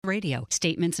Radio.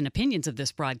 Statements and opinions of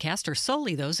this broadcast are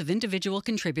solely those of individual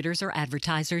contributors or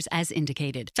advertisers as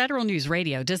indicated. Federal News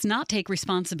Radio does not take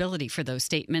responsibility for those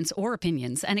statements or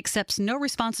opinions and accepts no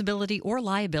responsibility or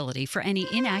liability for any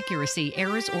inaccuracy,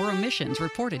 errors, or omissions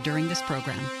reported during this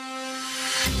program.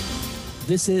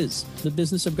 This is the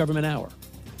Business of Government Hour,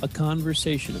 a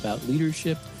conversation about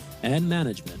leadership and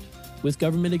management with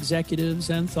government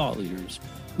executives and thought leaders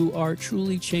who are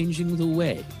truly changing the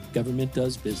way government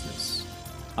does business.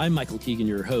 I'm Michael Keegan,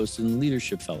 your host and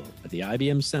leadership fellow at the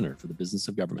IBM Center for the Business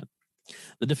of Government.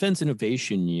 The Defense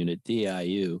Innovation Unit,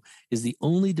 DIU, is the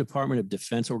only Department of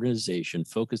Defense organization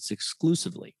focused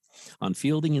exclusively on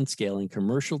fielding and scaling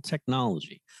commercial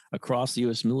technology across the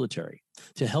U.S. military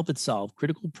to help it solve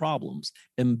critical problems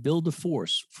and build a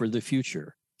force for the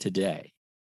future today.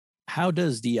 How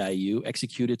does DIU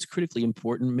execute its critically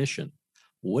important mission?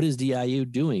 What is DIU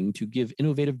doing to give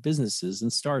innovative businesses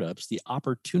and startups the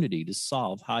opportunity to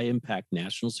solve high-impact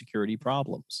national security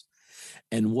problems?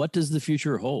 And what does the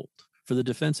future hold for the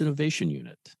Defense Innovation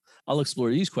Unit? I'll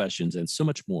explore these questions and so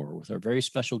much more with our very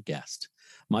special guest,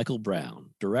 Michael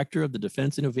Brown, Director of the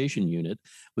Defense Innovation Unit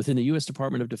within the U.S.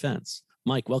 Department of Defense.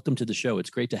 Mike, welcome to the show. It's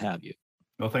great to have you.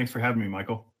 Well, thanks for having me,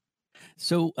 Michael.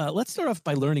 So let's start off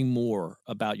by learning more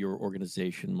about your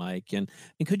organization, Mike. And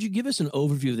could you give us an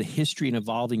overview of the history and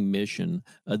evolving mission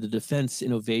of the Defense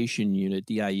Innovation Unit,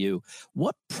 DIU?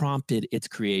 What prompted its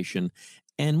creation?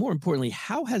 And more importantly,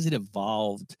 how has it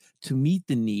evolved to meet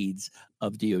the needs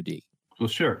of DoD? Well,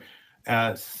 sure.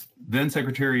 Then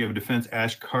Secretary of Defense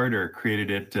Ash Carter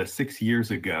created it 6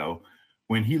 years ago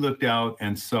when he looked out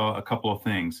and saw a couple of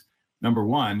things. Number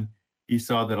one, he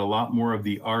saw that a lot more of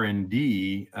the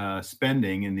R&D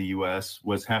spending in the U.S.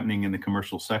 was happening in the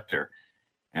commercial sector,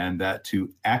 and that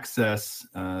to access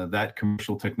that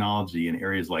commercial technology in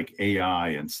areas like AI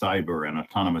and cyber and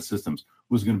autonomous systems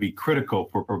was going to be critical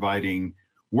for providing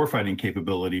warfighting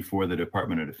capability for the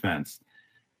Department of Defense.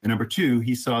 And number two,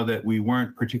 he saw that we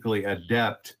weren't particularly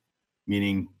adept,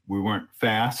 meaning we weren't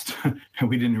fast, and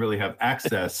we didn't really have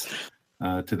access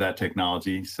to that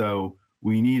technology. So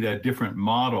we need a different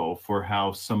model for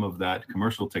how some of that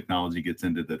commercial technology gets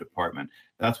into the department.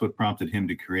 That's what prompted him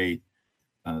to create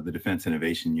the Defense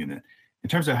Innovation Unit.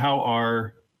 In terms of how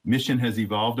our mission has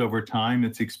evolved over time,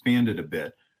 it's expanded a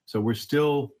bit. So we're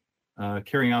still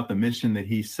carrying out the mission that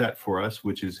he set for us,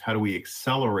 which is how do we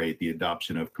accelerate the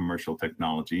adoption of commercial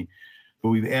technology. But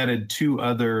we've added two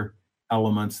other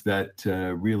elements that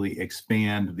really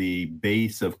expand the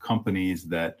base of companies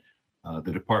that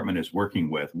the department is working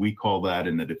with. We call that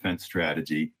in the defense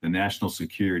strategy, the National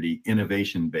Security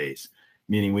Innovation Base,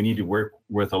 meaning we need to work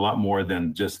with a lot more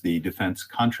than just the defense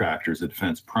contractors, the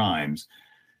defense primes,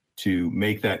 to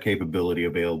make that capability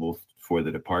available for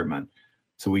the department.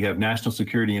 So we have National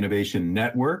Security Innovation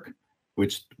Network,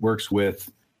 which works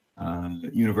with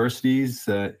universities,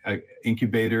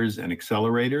 incubators, and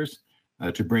accelerators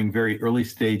to bring very early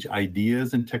stage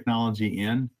ideas and technology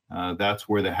in. That's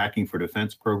where the Hacking for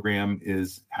Defense program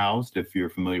is housed, if you're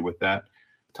familiar with that.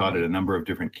 Taught at a number of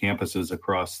different campuses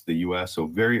across the U.S., so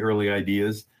very early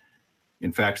ideas.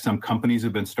 In fact, some companies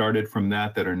have been started from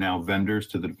that are now vendors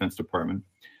to the Defense Department.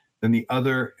 Then the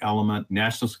other element,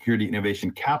 National Security Innovation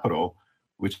Capital,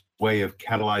 which is a way of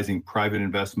catalyzing private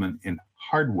investment in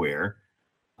hardware.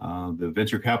 The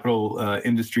venture capital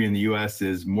industry in the U.S.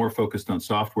 is more focused on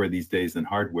software these days than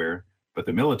hardware, but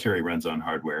the military runs on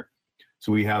hardware.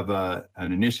 So we have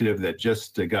an initiative that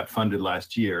just got funded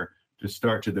last year to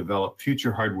start to develop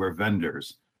future hardware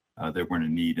vendors that we're going to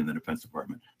need in the Defense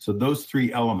Department. So those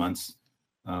three elements,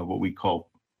 what we call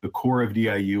the core of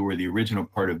DIU, or the original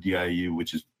part of DIU,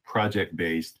 which is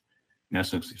project-based,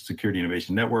 National Security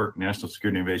Innovation Network, National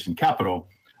Security Innovation Capital,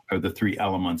 are the three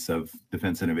elements of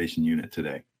Defense Innovation Unit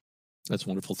today. That's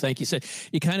wonderful. Thank you. So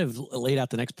you kind of laid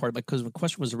out the next part, because the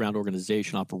question was around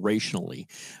organization operationally.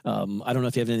 I don't know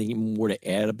if you have anything more to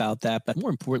add about that, but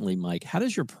more importantly, Mike, how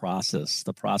does your process,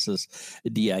 the process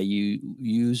DIU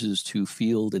uses to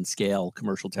field and scale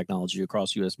commercial technology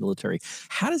across U.S. military,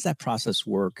 how does that process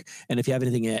work? And if you have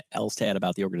anything else to add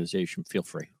about the organization, feel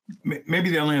free. Maybe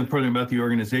the only important thing about the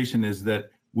organization is that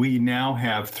we now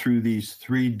have, through these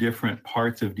three different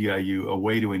parts of DIU, a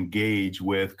way to engage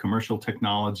with commercial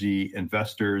technology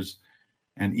investors,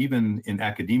 and even in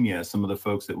academia, some of the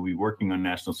folks that will be working on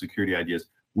national security ideas.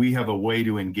 We have a way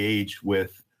to engage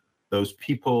with those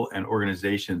people and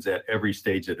organizations at every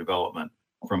stage of development,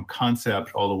 from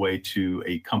concept all the way to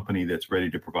a company that's ready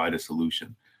to provide a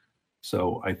solution.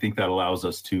 So I think that allows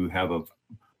us to have a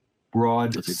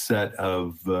broad set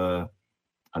of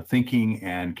thinking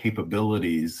and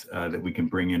capabilities that we can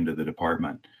bring into the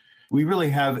department. We really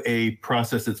have a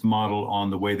process that's modeled on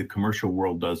the way the commercial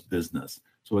world does business.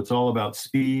 So it's all about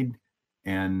speed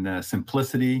and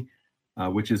simplicity,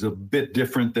 which is a bit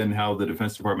different than how the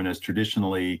Defense Department has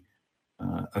traditionally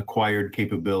acquired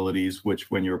capabilities,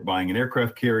 which when you're buying an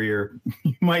aircraft carrier,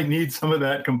 you might need some of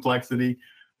that complexity.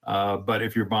 But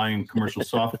if you're buying commercial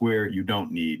software, you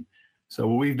don't need. So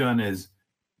what we've done is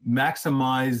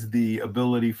maximize the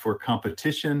ability for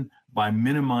competition by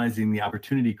minimizing the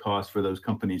opportunity cost for those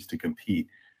companies to compete.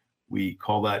 We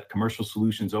call that commercial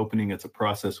solutions opening. It's a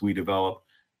process we develop,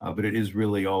 but it is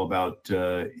really all about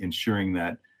ensuring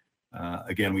that,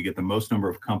 again, we get the most number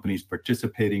of companies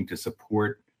participating to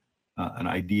support an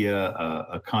idea,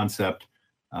 a concept,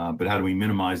 but how do we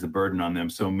minimize the burden on them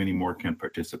so many more can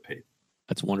participate?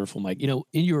 That's wonderful, Mike. In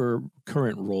your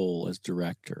current role as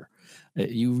director,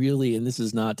 you really, and this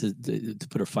is not to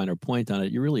put a finer point on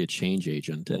it, you're really a change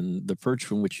agent, and the perch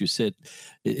from which you sit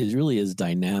is really is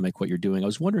dynamic what you're doing. I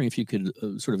was wondering if you could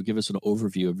sort of give us an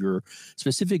overview of your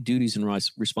specific duties and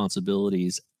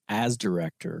responsibilities as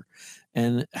director,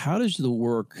 and how does the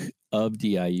work of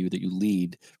DIU that you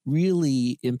lead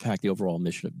really impact the overall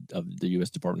mission of the U.S.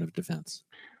 Department of Defense?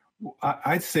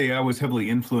 I'd say I was heavily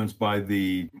influenced by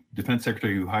the defense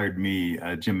secretary who hired me,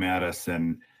 Jim Mattis.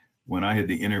 And when I had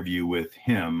the interview with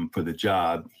him for the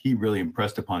job, he really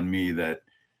impressed upon me that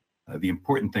the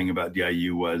important thing about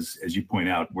DIU was, as you point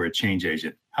out, we're a change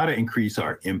agent, how to increase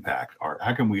our impact,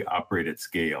 how can we operate at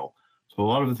scale? So a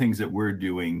lot of the things that we're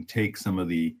doing take some of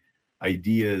the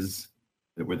ideas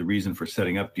that were the reason for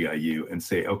setting up DIU and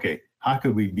say, okay, how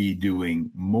could we be doing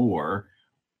more?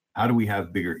 How do we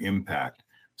have bigger impact?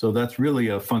 So that's really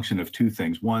a function of two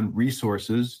things. One,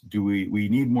 resources. We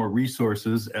need more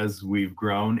resources as we've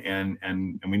grown, and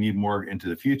we need more into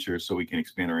the future so we can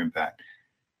expand our impact.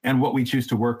 And what we choose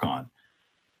to work on.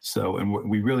 So, and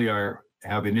we really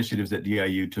have initiatives at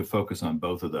DIU to focus on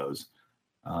both of those.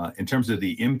 In terms of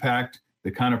the impact,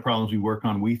 the kind of problems we work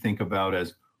on, we think about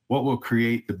as what will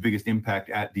create the biggest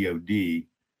impact at DoD.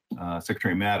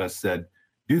 Secretary Mattis said,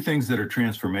 do things that are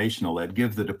transformational, that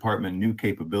give the department new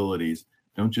capabilities.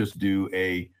 Don't just do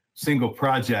a single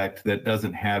project that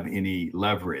doesn't have any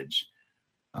leverage.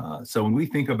 So when we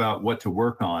think about what to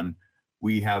work on,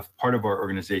 we have part of our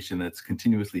organization that's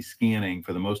continuously scanning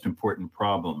for the most important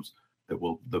problems,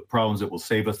 the problems that will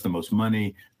save us the most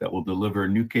money, that will deliver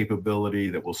new capability,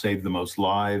 that will save the most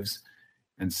lives.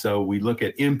 And so we look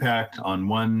at impact on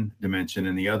one dimension,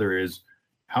 and the other is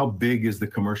how big is the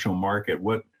commercial market?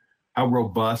 How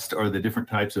robust are the different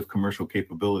types of commercial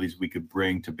capabilities we could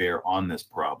bring to bear on this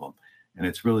problem? And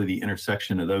it's really the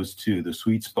intersection of those two. The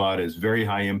sweet spot is very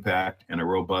high impact and a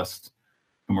robust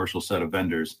commercial set of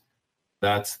vendors.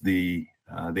 That's the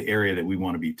area that we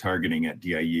want to be targeting at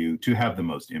DIU to have the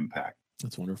most impact.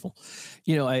 That's wonderful.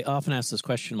 I often ask this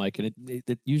question, Mike, and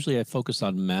it usually I focus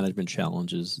on management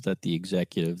challenges that the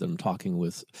executive that I'm talking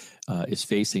with is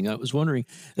facing. I was wondering,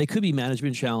 they could be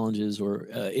management challenges or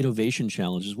innovation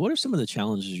challenges. What are some of the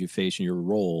challenges you face in your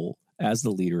role as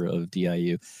the leader of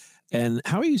DIU? And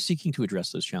how are you seeking to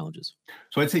address those challenges?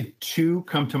 So I'd say two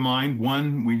come to mind.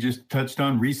 One, we just touched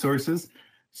on resources.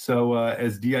 So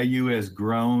as DIU has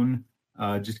grown,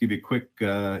 just to give you a quick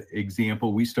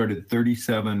example, we started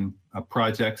 37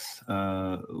 projects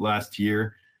last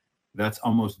year. That's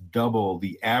almost double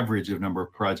the average of number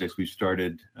of projects we've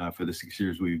started for the 6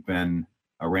 years we've been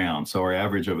around. So our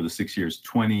average over the 6 years,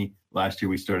 20. Last year,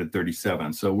 we started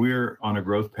 37. So we're on a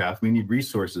growth path. We need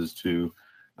resources to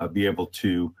be able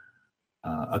to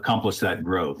accomplish that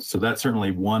growth. So that's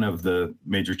certainly one of the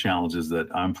major challenges that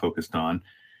I'm focused on.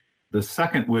 The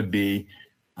second would be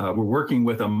we're working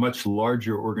with a much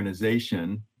larger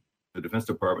organization, the Defense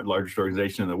Department, largest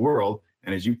organization in the world.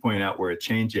 And as you point out, we're a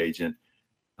change agent.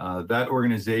 That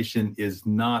organization is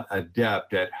not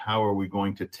adept at how are we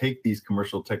going to take these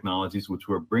commercial technologies, which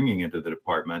we're bringing into the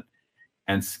department,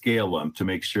 and scale them to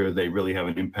make sure they really have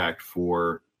an impact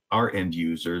for our end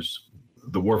users,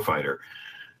 the warfighter.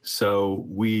 So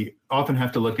we often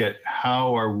have to look at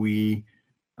how are we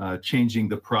changing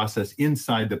the process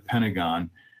inside the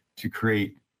Pentagon to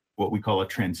create what we call a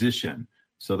transition.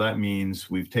 So that means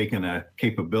we've taken a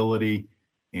capability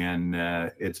and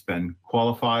it's been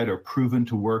qualified or proven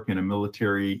to work in a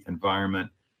military environment.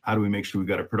 How do we make sure we've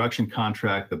got a production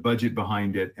contract, the budget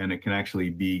behind it, and it can actually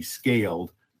be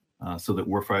scaled so that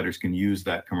warfighters can use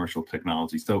that commercial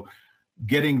technology? So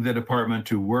getting the department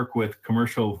to work with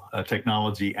commercial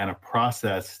technology and a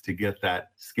process to get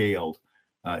that scaled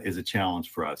is a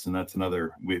challenge for us. And that's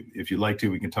another, if you'd like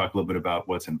to, we can talk a little bit about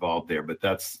what's involved there, but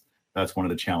that's one of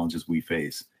the challenges we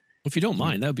face. If you don't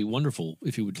mind, that would be wonderful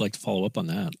if you would like to follow up on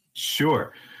that.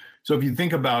 Sure. So if you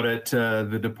think about it,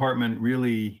 the department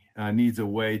really needs a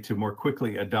way to more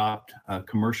quickly adopt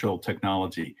commercial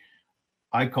technology.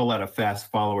 I call that a fast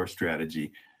follower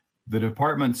strategy. The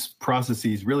department's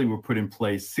processes really were put in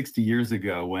place 60 years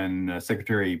ago when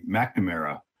Secretary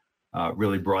McNamara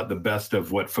really brought the best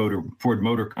of what Ford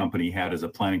Motor Company had as a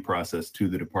planning process to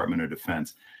the Department of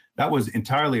Defense. That was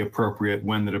entirely appropriate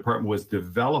when the department was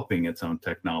developing its own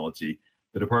technology.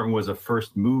 The department was a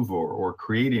first mover or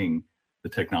creating the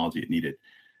technology it needed.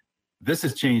 This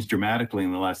has changed dramatically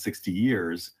in the last 60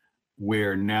 years,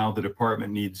 where now the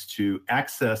department needs to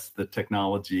access the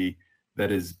technology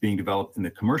that is being developed in the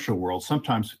commercial world,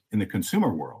 sometimes in the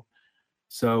consumer world.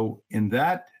 So in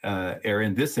that era,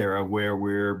 in this era where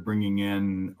we're bringing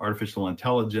in artificial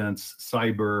intelligence,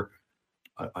 cyber,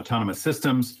 autonomous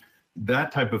systems,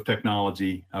 that type of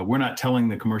technology, we're not telling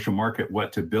the commercial market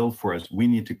what to build for us. We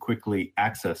need to quickly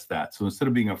access that. So instead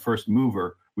of being a first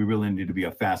mover, we really need to be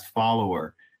a fast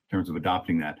follower in terms of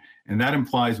adopting that. And that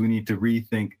implies we need to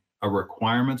rethink a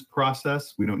requirements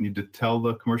process. We don't need to tell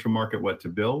the commercial market what to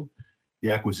build.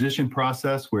 The acquisition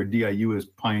process, where DIU has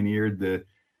pioneered the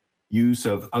use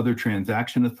of other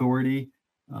transaction authority,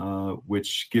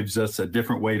 which gives us a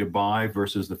different way to buy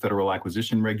versus the federal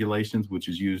acquisition regulations, which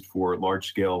is used for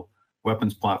large-scale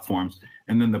weapons platforms.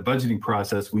 And then the budgeting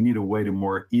process, we need a way to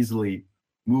more easily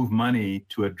move money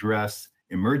to address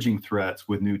emerging threats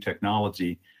with new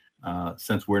technology,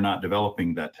 since we're not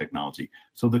developing that technology.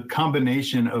 So the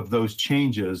combination of those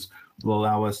changes will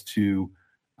allow us to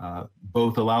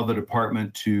both allow the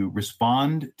department to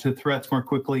respond to threats more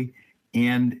quickly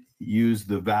and use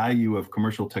the value of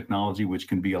commercial technology, which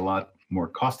can be a lot more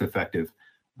cost effective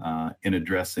in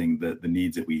addressing the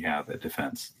needs that we have at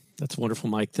defense. That's wonderful,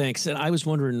 Mike. Thanks. And I was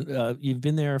wondering, you've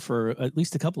been there for at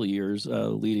least a couple of years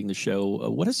leading the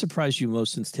show. What has surprised you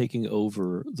most since taking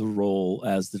over the role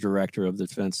as the director of the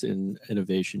Defense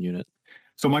Innovation Unit?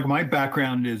 So, Mike, my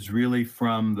background is really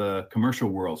from the commercial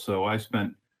world. So I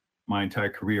spent my entire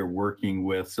career working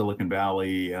with Silicon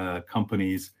Valley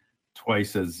companies,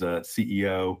 twice as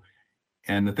CEO.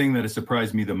 And the thing that has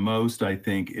surprised me the most, I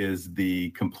think, is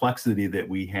the complexity that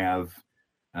we have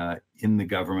in the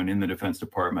government, in the Defense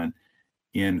Department,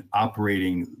 in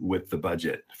operating with the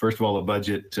budget. First of all, the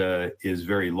budget is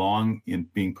very long in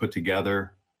being put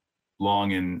together,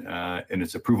 long in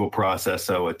its approval process,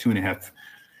 so a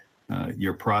 2.5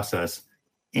 year process.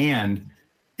 And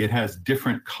it has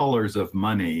different colors of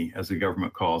money, as the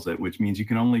government calls it, which means you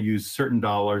can only use certain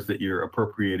dollars that you're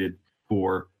appropriated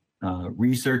for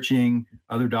researching,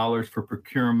 other dollars for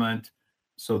procurement.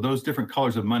 So those different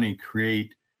colors of money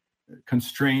create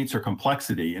constraints or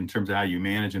complexity in terms of how you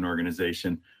manage an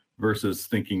organization versus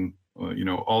thinking,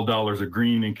 all dollars are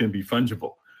green and can be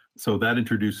fungible. So that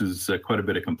introduces quite a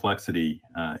bit of complexity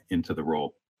into the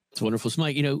role. It's wonderful. So,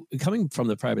 Mike, coming from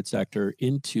the private sector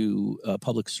into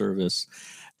public service,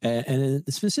 and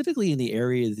specifically in the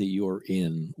area that you're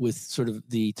in, with sort of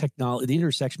the technology, the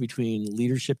intersection between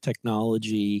leadership,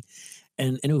 technology,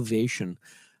 and innovation.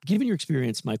 Given your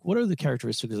experience, Mike, what are the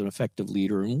characteristics of an effective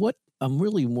leader, and what I'm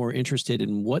really more interested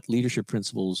in what leadership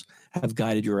principles have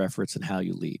guided your efforts and how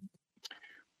you lead?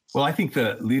 Well, I think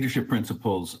the leadership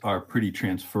principles are pretty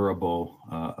transferable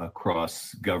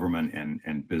across government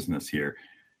and business here.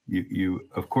 You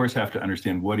of course have to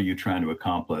understand what are you trying to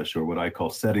accomplish, or what I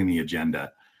call setting the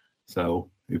agenda. So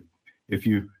if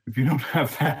you don't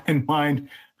have that in mind,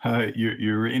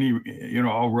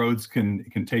 all roads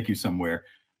can take you somewhere.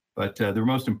 But the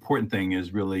most important thing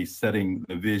is really setting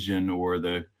the vision or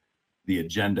the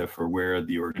agenda for where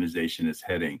the organization is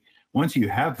heading. Once you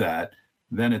have that,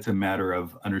 then it's a matter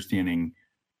of understanding,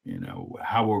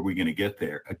 how are we going to get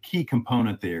there? A key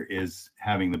component there is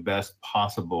having the best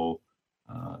possible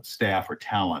staff or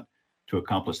talent to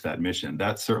accomplish that mission.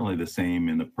 That's certainly the same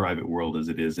in the private world as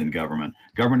it is in government.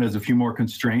 Government has a few more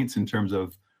constraints in terms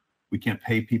of we can't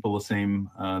pay people the same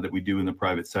that we do in the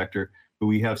private sector, but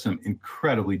we have some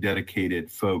incredibly dedicated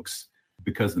folks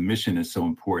because the mission is so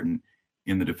important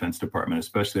in the Defense Department,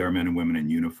 especially our men and women in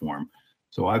uniform.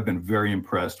 So I've been very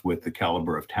impressed with the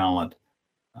caliber of talent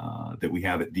that we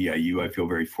have at DIU. I feel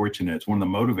very fortunate. It's one of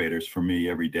the motivators for me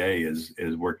every day is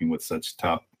working with such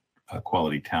top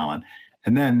quality talent.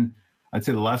 And then I'd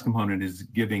say the last component is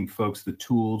giving folks the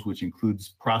tools, which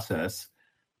includes process,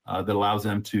 that allows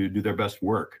them to do their best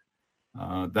work.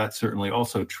 That's certainly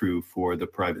also true for the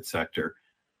private sector.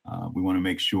 We want to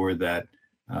make sure that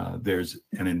there's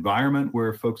an environment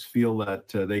where folks feel that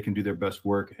they can do their best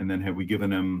work, and then have we given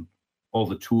them all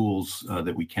the tools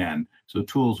that we can. So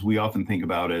tools we often think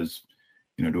about as,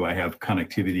 do I have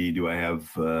connectivity? Do I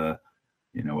have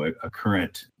a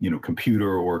current,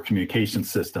 computer or communication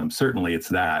system. Certainly it's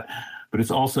that, but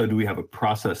it's also, do we have a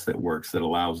process that works that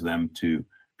allows them to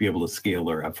be able to scale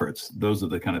their efforts? Those are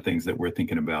the kind of things that we're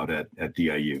thinking about at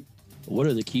DIU. What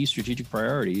are the key strategic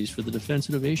priorities for the Defense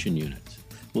Innovation Unit?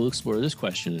 We'll explore this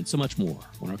question and so much more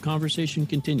when our conversation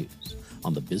continues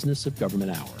on the Business of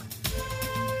Government Hour.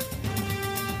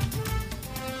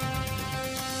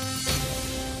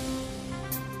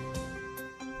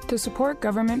 To support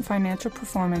government financial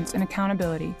performance and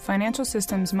accountability, financial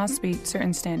systems must meet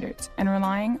certain standards, and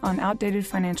relying on outdated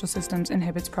financial systems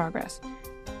inhibits progress.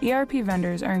 ERP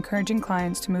vendors are encouraging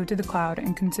clients to move to the cloud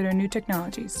and consider new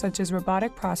technologies such as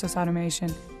robotic process automation,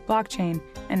 blockchain,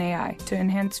 and AI to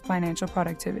enhance financial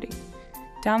productivity.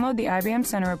 Download the IBM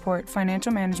Center Report,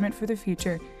 Financial Management for the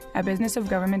Future, at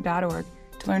businessofgovernment.org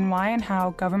to learn why and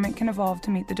how government can evolve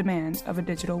to meet the demands of a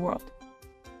digital world.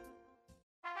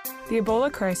 The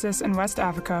Ebola crisis in West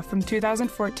Africa from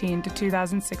 2014 to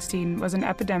 2016 was an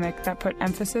epidemic that put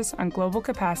emphasis on global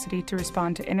capacity to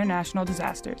respond to international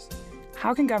disasters.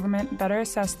 How can government better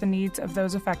assess the needs of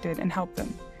those affected and help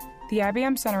them? The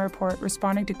IBM Center Report,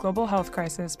 Responding to Global Health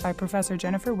Crisis by Professor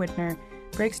Jennifer Whitner,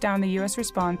 breaks down the U.S.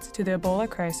 response to the Ebola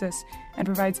crisis and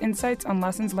provides insights on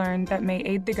lessons learned that may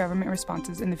aid the government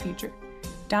responses in the future.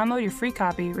 Download your free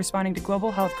copy, Responding to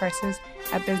Global Health Crisis,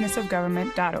 at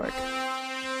businessofgovernment.org.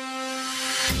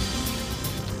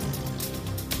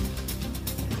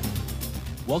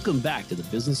 Welcome back to the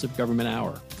Business of Government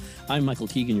Hour. I'm Michael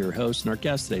Keegan, your host, and our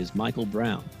guest today is Michael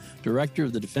Brown, Director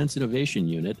of the Defense Innovation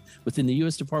Unit within the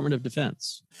U.S. Department of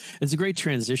Defense. It's a great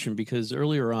transition because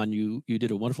earlier on you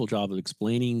did a wonderful job of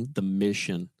explaining the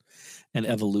mission and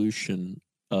evolution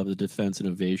of the Defense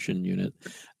Innovation Unit.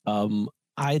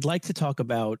 I'd like to talk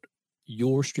about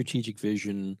your strategic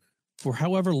vision for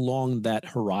however long that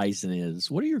horizon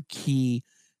is. What are your key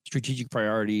strategic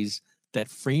priorities that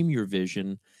frame your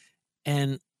vision?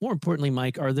 And more importantly,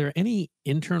 Mike, are there any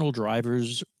internal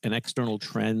drivers and external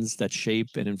trends that shape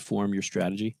and inform your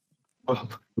strategy? Well,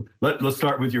 let's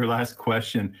start with your last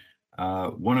question.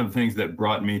 One of the things that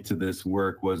brought me to this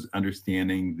work was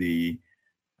understanding the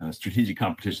strategic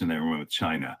competition that we're in with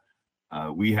China.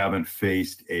 We haven't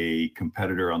faced a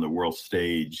competitor on the world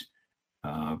stage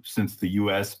since the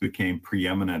U.S. became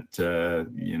preeminent,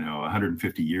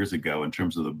 150 years ago in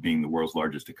terms of being the world's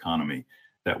largest economy,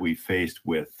 that we faced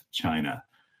with China.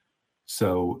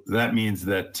 So that means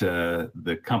that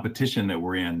the competition that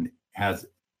we're in has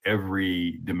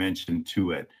every dimension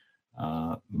to it,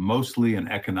 mostly an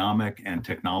economic and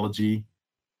technology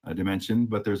dimension,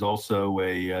 but there's also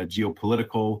a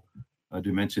geopolitical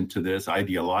dimension to this,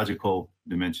 ideological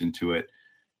dimension to it.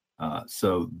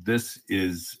 So this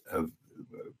is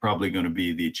probably going to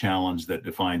be the challenge that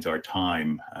defines our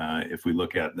time if we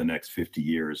look at the next 50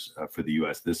 years for the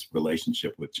U.S., this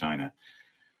relationship with China.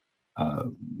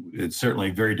 It's certainly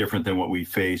very different than what we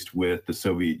faced with the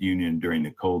Soviet Union during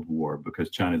the Cold War, because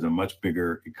China is a much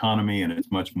bigger economy and it's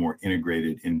much more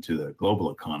integrated into the global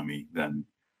economy than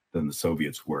the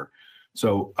Soviets were.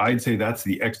 So I'd say that's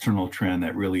the external trend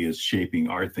that really is shaping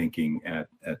our thinking at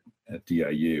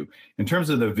DIU. In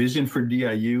terms of the vision for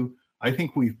DIU, I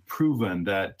think we've proven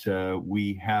that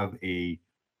we have a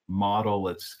model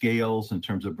that scales in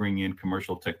terms of bringing in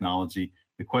commercial technology.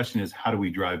 The question is, how do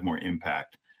we drive more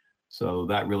impact? So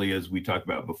that really, as we talked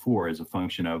about before, is a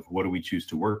function of what do we choose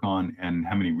to work on and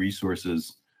how many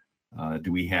resources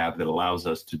do we have that allows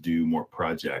us to do more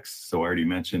projects. So I already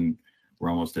mentioned we're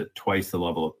almost at twice the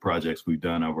level of projects we've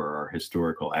done over our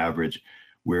historical average.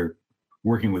 We're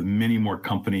working with many more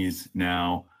companies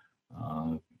now.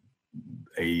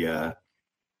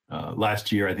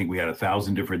 Last year, I think we had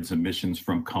 1,000 different submissions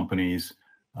from companies.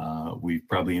 We've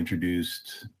probably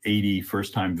introduced 80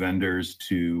 first-time vendors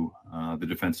to the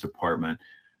Defense Department,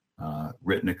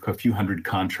 written a few hundred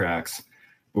contracts,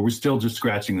 but we're still just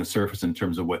scratching the surface in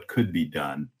terms of what could be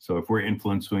done. So if we're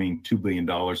influencing $2 billion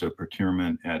of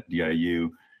procurement at DIU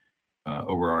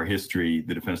over our history,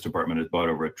 the Defense Department has bought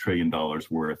over $1 trillion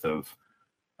worth of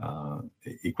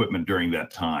equipment during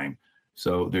that time.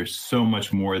 So there's so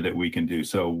much more that we can do.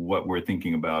 So what we're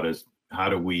thinking about is how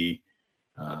do we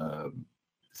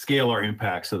scale our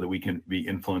impact so that we can be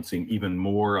influencing even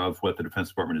more of what the Defense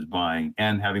Department is buying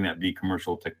and having that be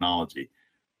commercial technology,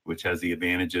 which has the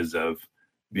advantages of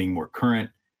being more current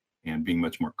and being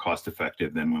much more cost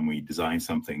effective than when we design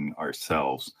something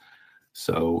ourselves.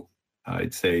 So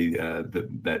I'd say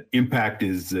that impact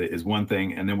is one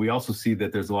thing. And then we also see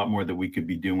that there's a lot more that we could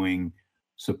be doing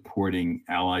supporting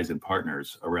allies and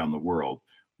partners around the world.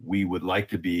 We would like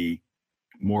to be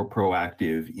more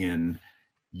proactive in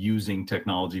using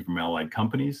technology from allied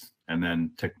companies, and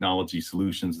then technology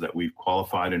solutions that we've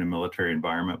qualified in a military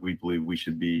environment. We believe we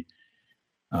should be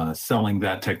selling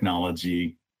that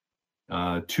technology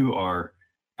to our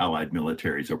allied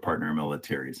militaries or partner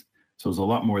militaries. So there's a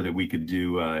lot more that we could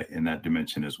do in that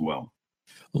dimension as well.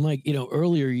 Well, Mike,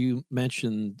 earlier you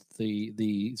mentioned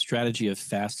the strategy of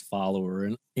fast follower,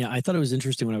 and I thought it was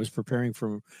interesting when I was preparing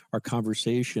for our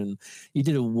conversation. You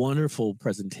did a wonderful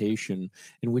presentation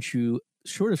in which you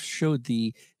sort of showed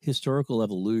the historical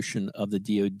evolution of the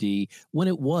DoD when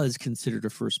it was considered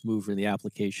a first mover in the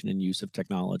application and use of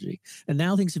technology. And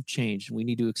now things have changed, and we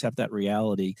need to accept that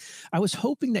reality. I was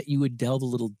hoping that you would delve a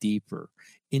little deeper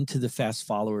into the fast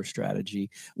follower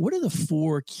strategy. What are the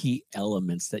 4 key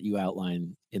elements that you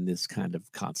outline in this kind of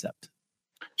concept?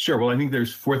 Sure. Well, I think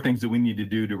there's 4 things that we need to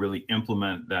do to really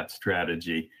implement that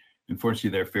strategy.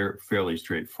 Unfortunately, they're fairly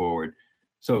straightforward.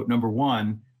 So number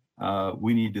 1,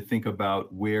 we need to think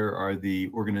about where are the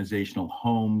organizational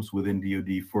homes within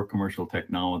DoD for commercial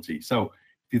technology. So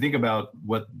if you think about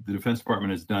what the Defense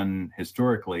Department has done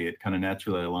historically, it kind of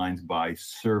naturally aligns by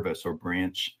service or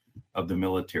branch of the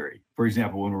military. For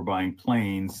example, when we're buying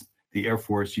planes, the Air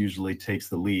Force usually takes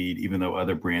the lead, even though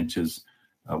other branches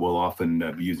will often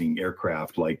be using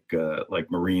aircraft like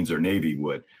Marines or Navy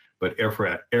would. But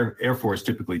Air Force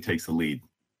typically takes the lead.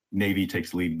 Navy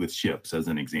takes the lead with ships, as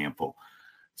an example.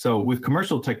 So with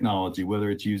commercial technology, whether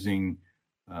it's using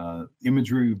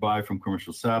imagery we buy from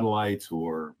commercial satellites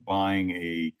or buying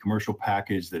a commercial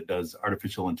package that does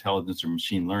artificial intelligence or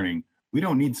machine learning, we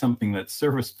don't need something that's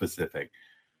service specific.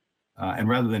 And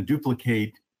rather than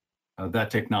duplicate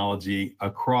that technology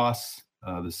across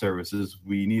the services,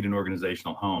 we need an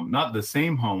organizational home. Not the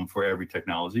same home for every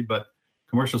technology, but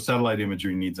commercial satellite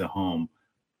imagery needs a home.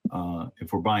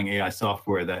 If we're buying AI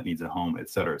software, that needs a home, et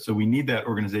cetera. So we need that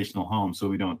organizational home so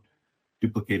we don't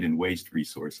duplicate and waste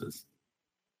resources.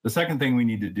 The second thing we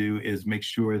need to do is make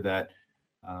sure that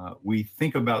we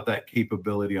think about that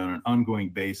capability on an ongoing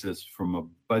basis from a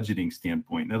budgeting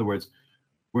standpoint. In other words,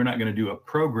 we're not going to do a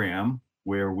program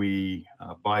where we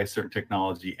buy a certain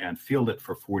technology and field it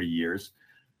for 40 years.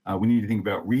 We need to think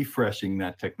about refreshing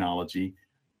that technology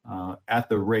at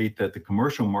the rate that the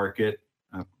commercial market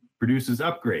produces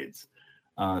upgrades.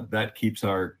 That keeps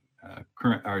our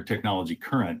technology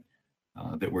current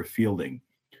that we're fielding.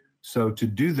 So to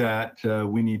do that,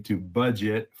 we need to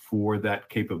budget for that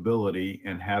capability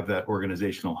and have that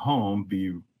organizational home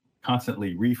be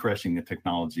constantly refreshing the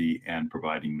technology and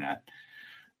providing that.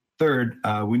 Third,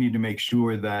 we need to make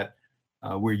sure that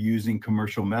we're using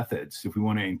commercial methods. If we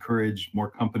want to encourage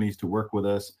more companies to work with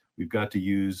us, we've got to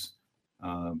use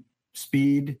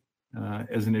speed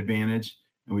as an advantage,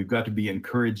 and we've got to be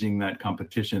encouraging that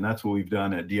competition. That's what we've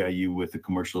done at DIU with the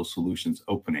commercial solutions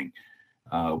opening.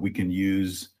 We can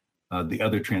use the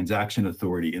other transaction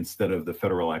authority instead of the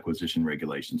federal acquisition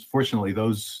regulations. Fortunately,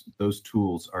 those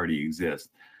tools already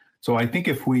exist. So I think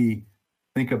if we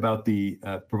think about the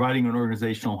providing an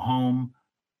organizational home,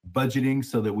 budgeting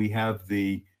so that we have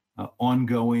the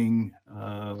ongoing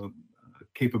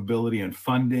capability and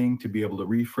funding to be able to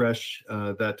refresh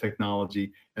that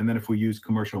technology, and then if we use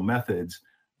commercial methods,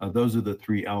 those are the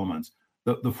 3 elements.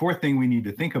 The fourth thing we need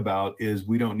to think about is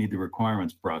we don't need the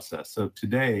requirements process. So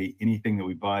today, anything that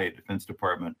we buy at Defense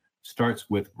Department starts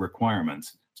with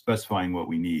requirements, specifying what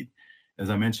we need. As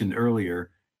I mentioned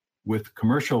earlier, with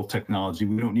commercial technology,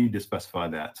 we don't need to specify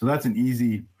that. So that's an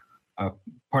easy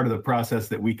part of the process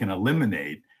that we can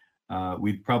eliminate.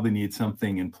 We'd probably need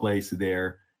something in place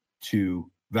there to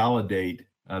validate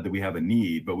that we have a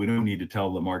need, but we don't need to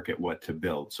tell the market what to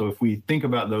build. So if we think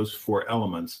about those 4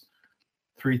 elements,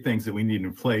 3 things that we need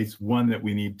in place: 1, that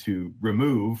we need to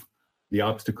remove the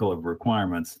obstacle of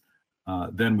requirements,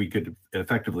 then we could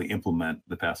effectively implement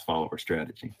the fast follower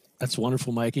strategy. That's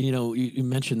wonderful, Mike. And you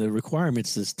mentioned the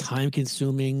requirements is time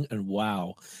consuming, and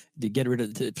wow,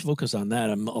 to focus on that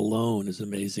alone is an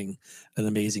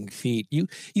amazing feat.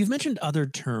 You've mentioned other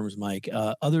terms, Mike,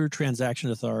 other transaction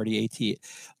authority,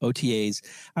 OTAs.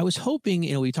 I was hoping,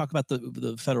 we talk about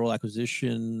the federal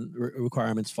acquisition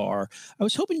requirements FAR. I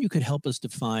was hoping you could help us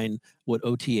define what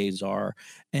OTAs are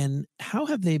and how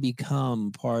have they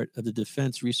become part of the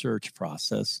defense research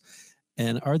process,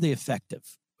 and are they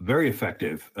effective? Very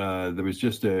effective. There was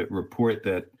just a report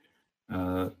that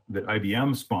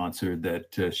IBM sponsored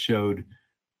that showed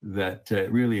that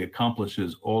it really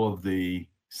accomplishes all of the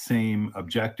same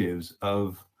objectives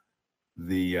of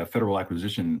the federal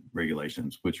acquisition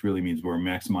regulations, which really means we're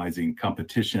maximizing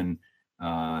competition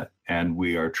and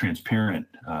we are transparent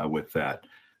with that.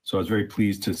 So I was very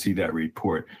pleased to see that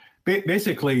report.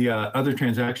 Basically, other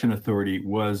transaction authority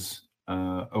was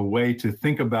a way to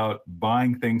think about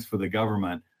buying things for the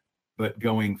government, but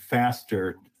going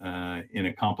faster in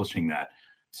accomplishing that.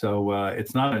 So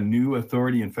it's not a new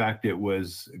authority. In fact, it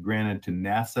was granted to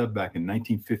NASA back in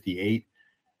 1958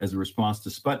 as a response to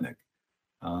Sputnik.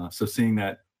 So seeing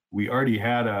that we already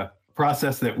had a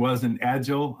process that wasn't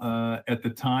agile at the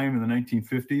time in the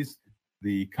 1950s,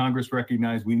 the Congress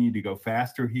recognized we need to go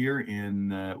faster here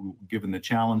given the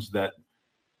challenge that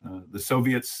the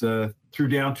Soviets threw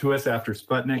down to us after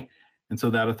Sputnik. And so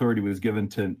that authority was given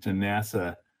to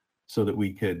NASA so that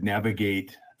we could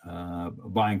navigate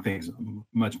buying things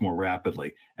much more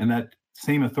rapidly. And that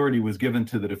same authority was given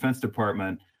to the Defense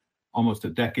Department almost a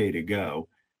decade ago.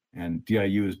 And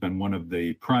DIU has been one of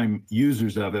the prime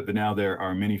users of it, but now there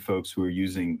are many folks who are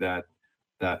using that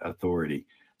authority.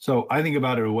 So I think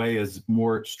about it a way as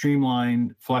more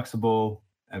streamlined, flexible,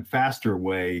 and faster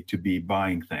way to be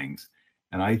buying things.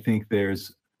 And I think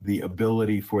there's the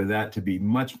ability for that to be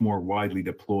much more widely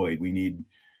deployed. We need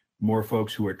more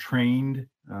folks who are trained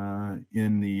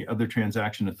in the other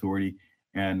transaction authority.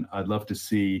 And I'd love to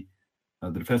see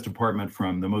the Defense Department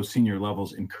from the most senior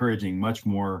levels encouraging much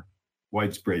more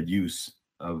widespread use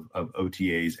of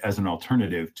OTAs as an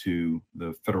alternative to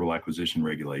the federal acquisition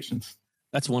regulations.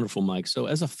 That's wonderful, Mike. So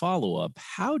as a follow-up,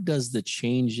 how does the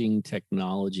changing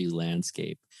technology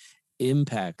landscape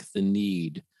impact the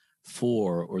need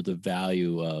for or the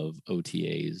value of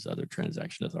OTAs, other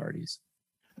transaction authorities?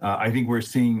 I think we're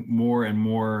seeing more and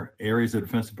more areas of the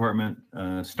Defense Department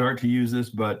start to use this,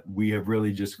 but we have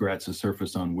really just scratched the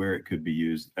surface on where it could be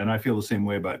used. And I feel the same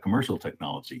way about commercial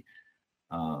technology.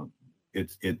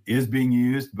 It is being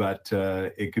used, but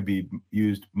it could be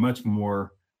used much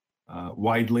more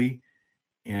widely.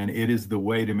 And it is the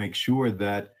way to make sure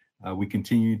that we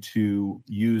continue to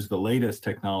use the latest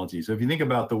technology. So if you think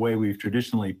about the way we've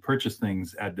traditionally purchased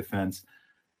things at Defense,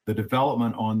 the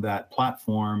development on that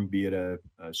platform, be it a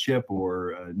ship or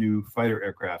a new fighter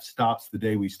aircraft, stops the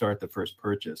day we start the first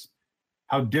purchase.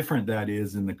 How different that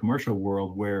is in the commercial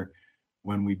world, where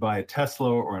when we buy a Tesla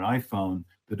or an iPhone,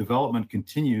 the development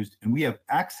continues and we have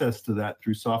access to that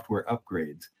through software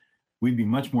upgrades. We'd be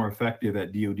much more effective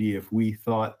at DoD if we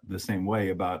thought the same way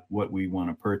about what we want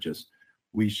to purchase.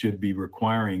 We should be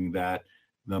requiring that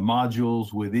the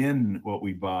modules within what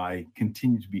we buy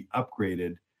continue to be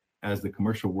upgraded as the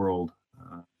commercial world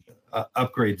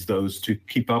upgrades those to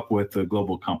keep up with the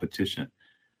global competition.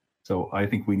 So I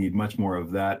think we need much more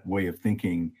of that way of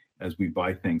thinking as we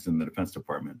buy things in the Defense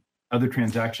Department. Other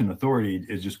transaction authority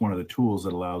is just one of the tools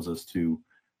that allows us to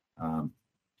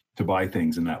buy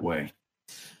things in that way.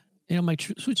 You know, Mike,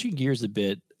 switching gears a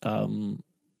bit,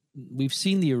 we've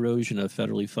seen the erosion of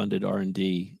federally funded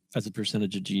R&D as a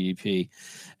percentage of GDP.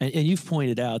 And you've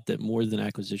pointed out that more than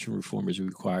acquisition reform is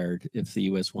required if the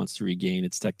U.S. wants to regain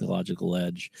its technological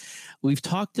edge. We've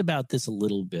talked about this a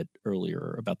little bit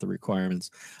earlier about the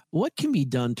requirements. What can be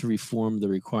done to reform the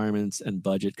requirements and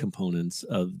budget components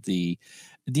of the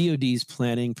DoD's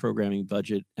planning, programming,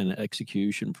 budget, and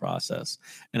execution process?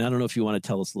 And I don't know if you want to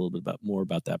tell us a little bit more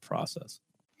about that process.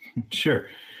 Sure.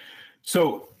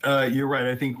 So you're right.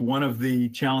 I think one of the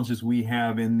challenges we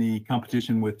have in the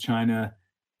competition with China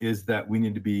is that we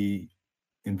need to be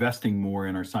investing more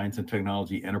in our science and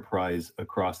technology enterprise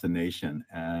across the nation.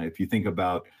 If you think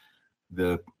about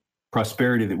the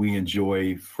prosperity that we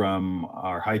enjoy from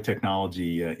our high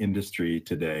technology industry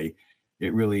today,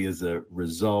 it really is a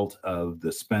result of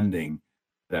the spending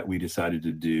that we decided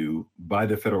to do by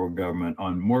the federal government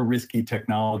on more risky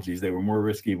technologies. They were more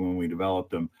risky when we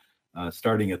developed them.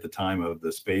 Starting at the time of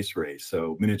the space race.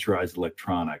 So miniaturized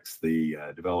electronics, the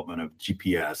development of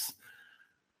GPS,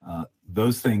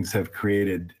 those things have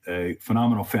created a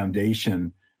phenomenal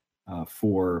foundation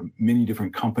for many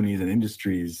different companies and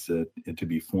industries to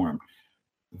be formed.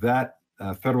 That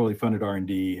federally funded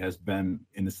R&D has been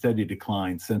in a steady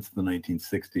decline since the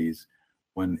 1960s,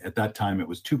 when at that time it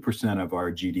was 2% of our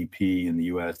GDP in the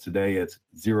US. Today it's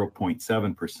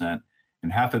 0.7%,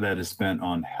 and half of that is spent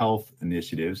on health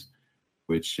initiatives,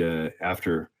 which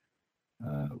after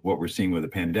what we're seeing with the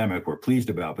pandemic, we're pleased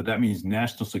about. But that means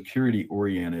national security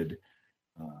oriented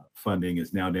funding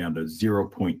is now down to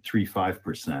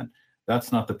 0.35%.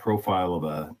 That's not the profile of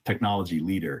a technology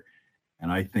leader.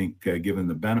 And I think given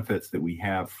the benefits that we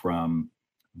have from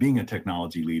being a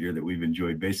technology leader that we've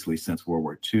enjoyed basically since World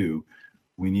War II,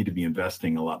 we need to be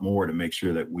investing a lot more to make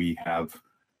sure that we have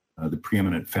the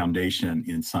preeminent foundation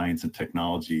in science and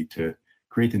technology to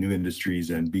create the new industries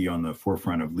and be on the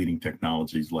forefront of leading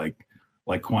technologies like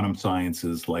quantum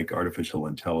sciences, like artificial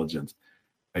intelligence.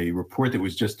 A report that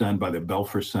was just done by the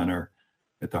Belfer Center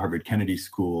at the Harvard Kennedy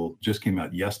School just came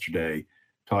out yesterday,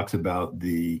 talks about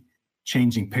the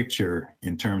changing picture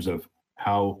in terms of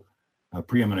how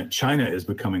preeminent China is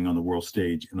becoming on the world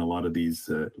stage in a lot of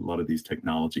these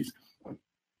technologies.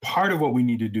 Part of what we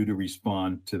need to do to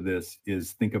respond to this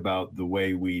is think about the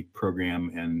way we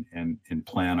program and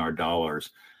plan our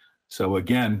dollars. So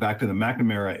again, back to the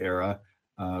McNamara era,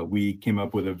 we came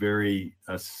up with a very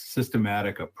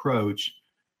systematic approach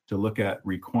to look at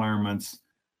requirements.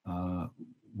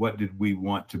 What did we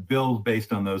want to build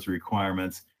based on those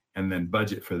requirements, and then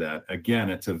budget for that. Again,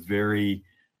 it's a very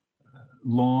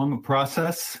long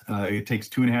process. It takes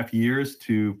 2.5 years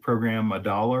to program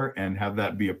 $1 and have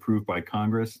that be approved by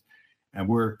Congress. And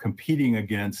we're competing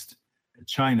against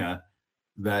China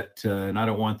that, and I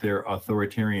don't want their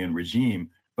authoritarian regime,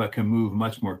 but can move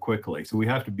much more quickly. So we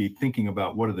have to be thinking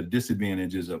about what are the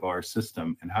disadvantages of our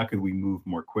system and how could we move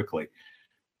more quickly.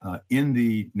 In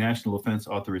the National Defense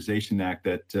Authorization Act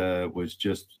that was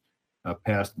just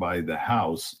passed by the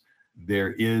House,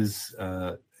 there is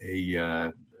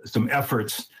some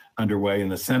efforts underway in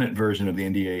the Senate version of the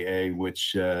NDAA,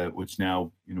 which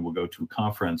now will go to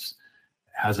conference,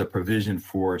 has a provision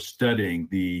for studying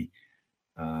the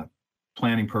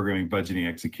planning, programming, budgeting,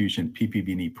 execution,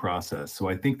 PPB&E process. So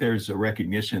I think there's a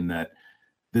recognition that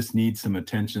this needs some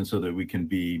attention so that we can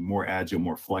be more agile,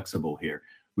 more flexible here.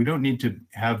 We don't need to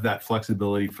have that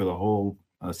flexibility for the whole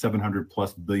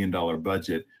 $700+ billion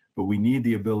budget, but we need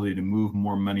the ability to move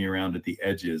more money around at the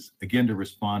edges, again, to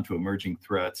respond to emerging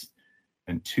threats,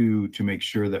 and two, to make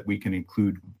sure that we can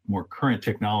include more current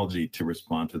technology to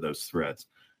respond to those threats.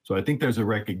 So I think there's a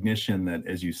recognition that,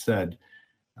 as you said,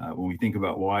 when we think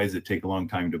about why does it take a long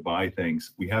time to buy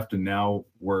things, we have to now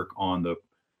work on the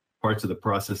parts of the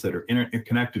process that are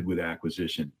interconnected with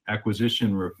acquisition.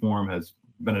 Acquisition reform has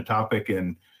been a topic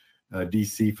in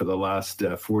DC for the last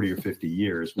 40 or 50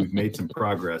 years. We've made some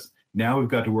progress. Now we've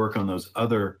got to work on those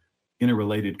other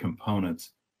interrelated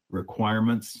components,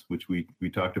 requirements, which we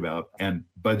talked about, and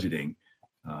budgeting,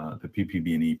 the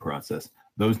PPB&E process.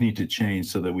 Those need to change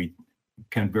so that we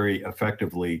can very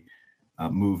effectively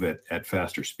move at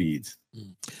faster speeds.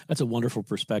 That's a wonderful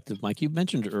perspective, Mike. You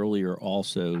mentioned earlier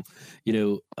also,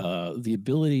 the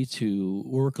ability to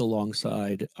work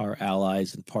alongside our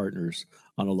allies and partners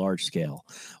on a large scale.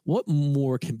 What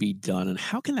more can be done, and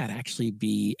how can that actually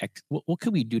be? What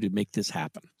can we do to make this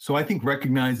happen? So I think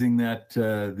recognizing that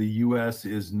the U.S.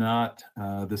 is not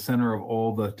the center of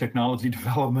all the technology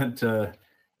development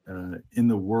in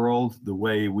the world the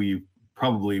way we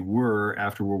probably were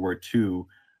after World War II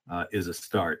is a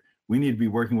start. We need to be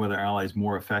working with our allies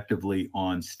more effectively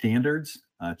on standards.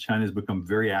 China has become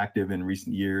very active in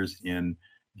recent years in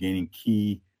gaining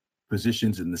key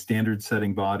positions in the standard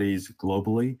setting bodies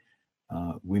globally.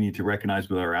 We need to recognize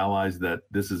with our allies that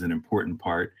this is an important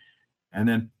part. And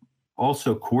then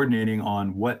also coordinating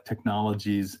on what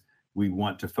technologies we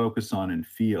want to focus on in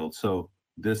field. So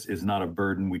this is not a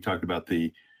burden. We talked about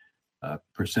the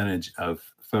percentage of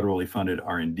federally funded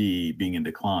R&D being in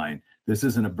decline. This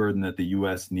isn't a burden that the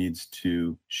U.S. needs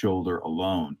to shoulder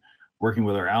alone. Working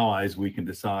with our allies, we can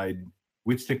decide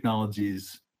which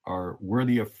technologies are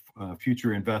worthy of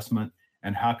future investment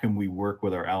and how can we work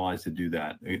with our allies to do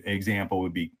that. An example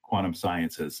would be quantum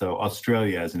sciences. So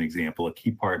Australia, as an example, a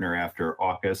key partner after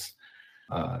AUKUS,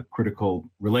 critical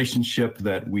relationship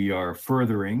that we are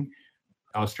furthering.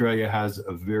 Australia has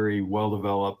a very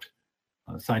well-developed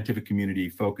scientific community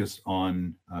focused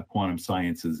on quantum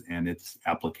sciences and its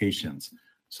applications.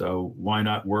 So why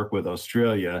not work with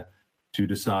Australia to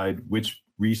decide which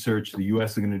research the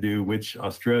U.S. is going to do, which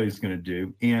Australia is going to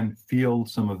do, and field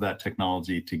some of that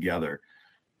technology together.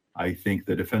 I think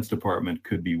the Defense Department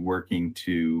could be working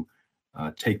to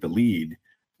take the lead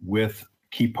with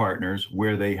key partners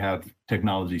where they have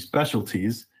technology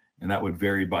specialties, and that would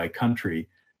vary by country,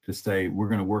 to say, we're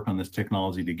going to work on this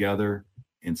technology together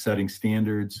in setting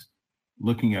standards,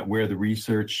 looking at where the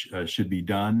research should be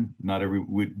done.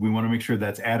 We want to make sure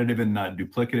that's additive and not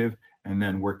duplicative, and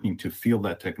then working to field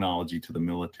that technology to the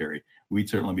military. We'd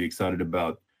certainly be excited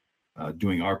about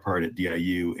doing our part at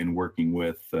DIU in working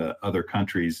with other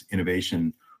countries'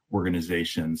 innovation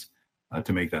organizations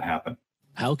to make that happen.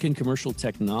 How can commercial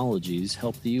technologies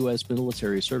help the U.S.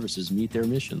 military services meet their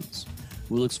missions?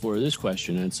 We'll explore this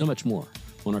question and so much more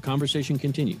when our conversation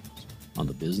continues on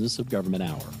the Business of Government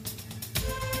Hour.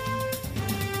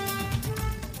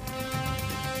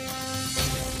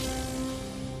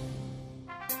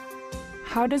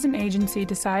 How does an agency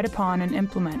decide upon and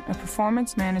implement a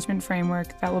performance management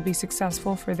framework that will be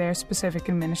successful for their specific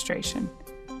administration?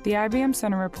 The IBM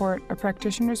Center Report, A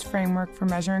Practitioner's Framework for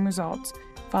Measuring Results,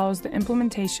 follows the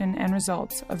implementation and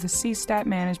results of the CSTAT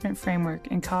management framework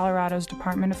in Colorado's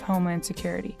Department of Homeland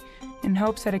Security in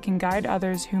hopes that it can guide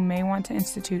others who may want to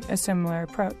institute a similar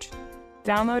approach.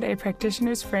 Download A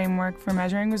Practitioner's Framework for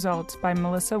Measuring Results by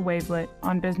Melissa Wavelet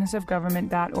on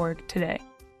businessofgovernment.org today.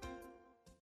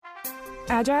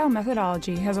 Agile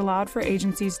methodology has allowed for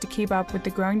agencies to keep up with the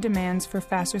growing demands for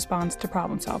fast response to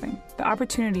problem solving. The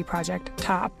Opportunity Project,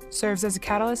 TOP, serves as a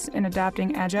catalyst in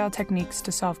adapting agile techniques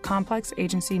to solve complex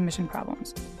agency mission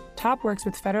problems. TOP works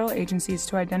with federal agencies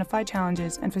to identify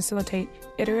challenges and facilitate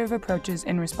iterative approaches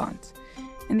in response.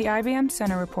 In the IBM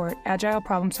Center report, Agile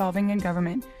Problem Solving in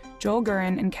Government, Joel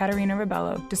Gurin and Katerina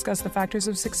Rebello discuss the factors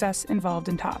of success involved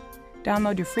in TOP.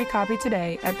 Download your free copy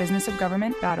today at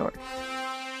businessofgovernment.org.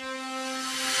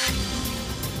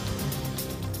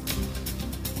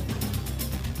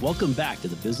 Welcome back to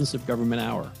the Business of Government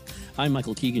Hour. I'm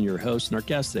Michael Keegan, your host, and our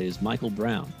guest today is Michael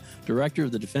Brown, Director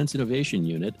of the Defense Innovation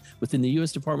Unit within the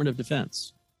U.S. Department of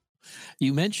Defense.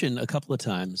 You mentioned a couple of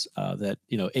times that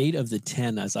 8 of the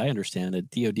 10, as I understand it,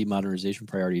 DoD modernization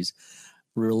priorities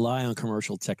rely on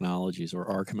commercial technologies or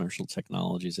are commercial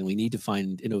technologies, and we need to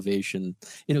find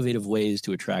innovative ways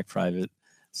to attract private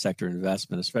sector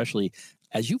investment, especially,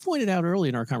 as you pointed out early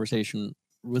in our conversation,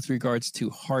 with regards to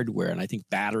hardware, and I think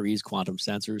batteries, quantum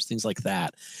sensors, things like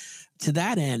that. To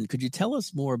that end, could you tell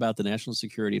us more about the National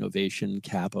Security Innovation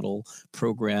Capital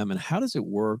Program, and how does it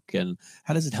work, and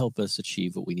how does it help us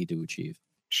achieve what we need to achieve?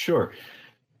 Sure.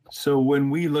 So when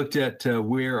we looked at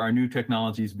where our new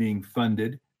technology is being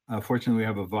funded, fortunately, we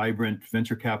have a vibrant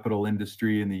venture capital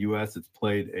industry in the U.S. that's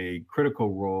played a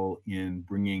critical role in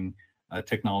bringing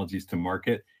technologies to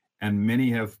market, and many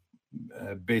have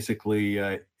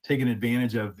basically taken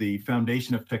advantage of the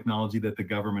foundation of technology that the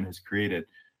government has created.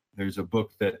 There's a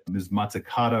book that Ms.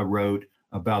 Matsukato wrote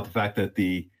about the fact that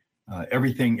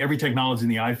every technology in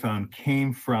the iPhone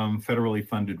came from federally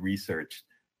funded research.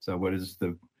 So what is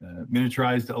the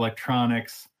miniaturized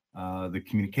electronics, the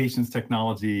communications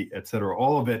technology, et cetera,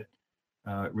 all of it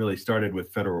really started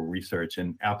with federal research,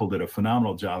 and Apple did a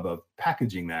phenomenal job of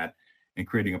packaging that and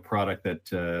creating a product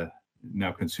that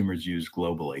now consumers use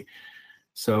globally.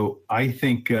 So I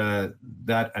think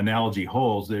that analogy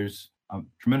holds. There's a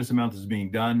tremendous amount that's being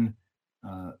done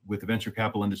with the venture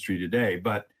capital industry today,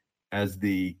 but as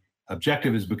the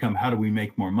objective has become how do we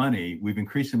make more money,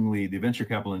 the venture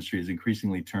capital industry has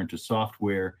increasingly turned to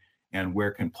software and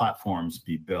where can platforms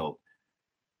be built.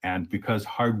 And because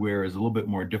hardware is a little bit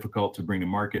more difficult to bring to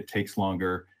market, takes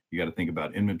longer, you got to think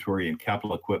about inventory and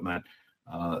capital equipment.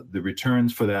 The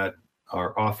returns for that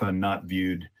are often not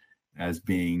viewed as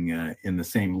being in the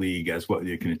same league as what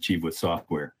you can achieve with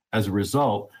software. As a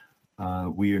result,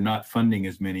 we are not funding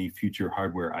as many future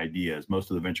hardware ideas.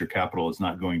 Most of the venture capital is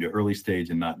not going to early stage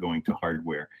and not going to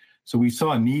hardware. So we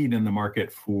saw a need in the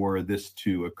market for this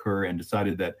to occur and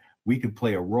decided that we could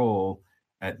play a role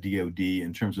at DoD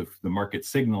in terms of the market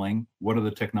signaling. What are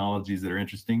the technologies that are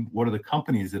interesting? What are the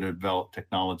companies that have developed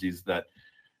technologies that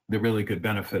really could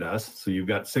benefit us? So you've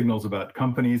got signals about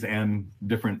companies and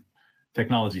different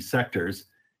technology sectors.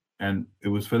 And it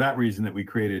was for that reason that we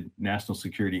created National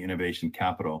Security Innovation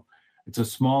Capital. It's a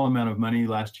small amount of money.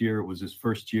 Last year, it was his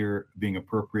first year being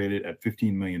appropriated at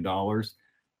 $15 million.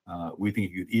 We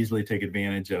think you could easily take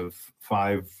advantage of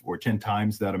 5 or 10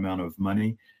 times that amount of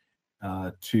money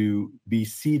to be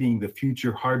seeding the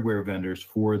future hardware vendors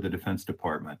for the Defense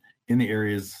Department in the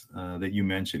areas that you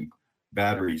mentioned: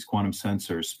 batteries, quantum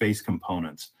sensors, space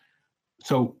components.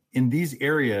 So in these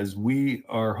areas, we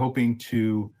are hoping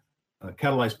to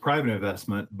catalyze private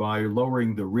investment by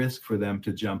lowering the risk for them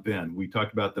to jump in. We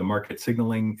talked about the market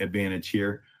signaling advantage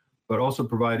here, but also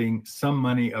providing some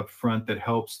money up front that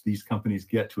helps these companies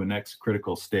get to a next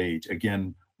critical stage,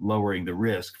 again, lowering the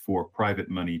risk for private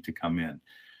money to come in.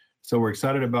 So we're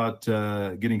excited about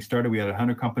getting started. We had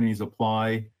 100 companies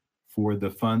apply for the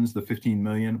funds, the $15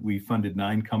 million. We funded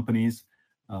 9 companies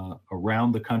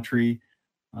around the country,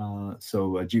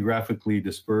 so geographically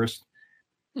dispersed.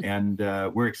 And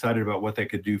we're excited about what that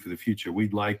could do for the future.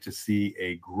 We'd like to see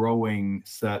a growing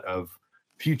set of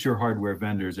future hardware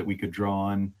vendors that we could draw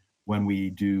on when we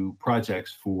do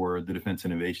projects for the Defense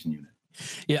Innovation Unit.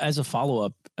 Yeah, as a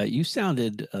follow-up, you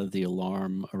sounded the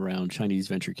alarm around Chinese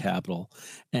venture capital.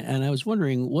 And I was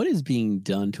wondering, what is being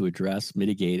done to address,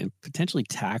 mitigate, and potentially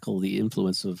tackle the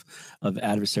influence of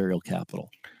adversarial capital?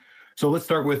 So let's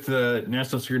start with the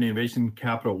National Security Innovation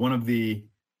Capital. One of the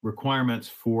requirements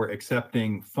for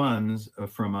accepting funds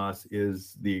from us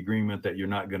is the agreement that you're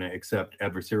not going to accept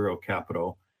adversarial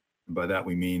capital. And by that,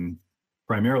 we mean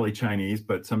primarily Chinese,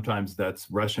 but sometimes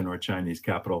that's Russian or Chinese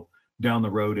capital down the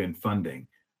road in funding.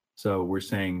 So we're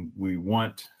saying we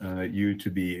want you to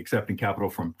be accepting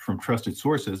capital from trusted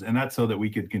sources, and that's so that we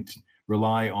could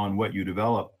rely on what you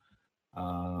develop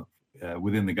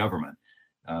within the government.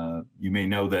 You may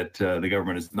know that the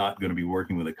government is not going to be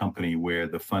working with a company where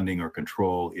the funding or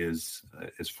control is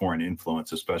foreign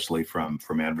influence, especially from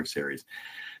adversaries.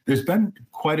 There's been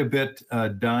quite a bit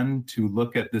done to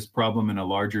look at this problem in a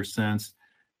larger sense.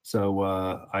 So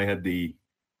I had the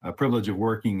privilege of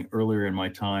working earlier in my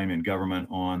time in government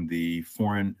on the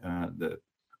Foreign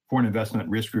Investment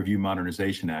Risk Review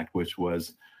Modernization Act, which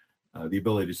was the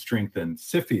ability to strengthen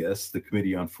CFIUS, the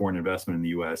Committee on Foreign Investment in the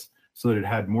U.S., so that it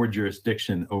had more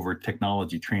jurisdiction over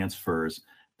technology transfers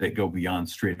that go beyond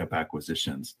straight-up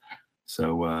acquisitions.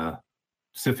 So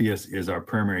CFIUS is our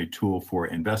primary tool for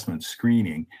investment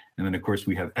screening. And then, of course,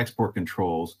 we have export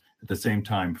controls. At the same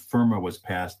time, FIRMA was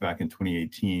passed back in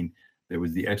 2018. There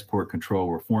was the Export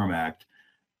Control Reform Act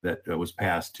that was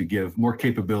passed to give more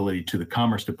capability to the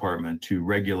Commerce Department to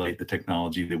regulate the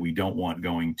technology that we don't want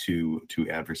going to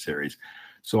adversaries.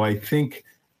 So I think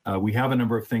we have a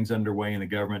number of things underway in the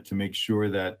government to make sure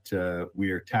that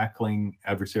we are tackling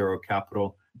adversarial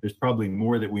capital. There's probably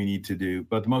more that we need to do,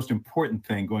 but the most important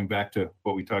thing, going back to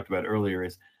what we talked about earlier,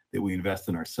 is that we invest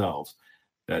in ourselves.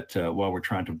 That while we're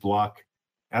trying to block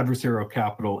adversarial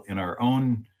capital in our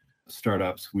own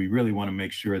startups, we really want to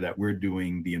make sure that we're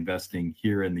doing the investing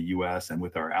here in the U.S. and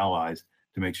with our allies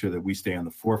to make sure that we stay on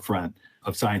the forefront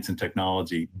of science and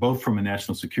technology, both from a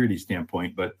national security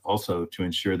standpoint, but also to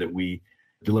ensure that we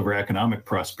deliver economic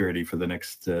prosperity for the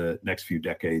next few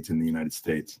decades in the United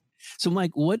States. So,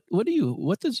 Mike, what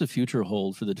does the future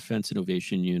hold for the Defense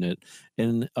Innovation Unit,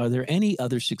 and are there any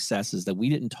other successes that we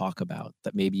didn't talk about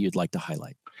that maybe you'd like to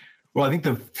highlight? Well, I think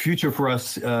the future for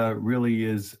us really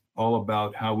is all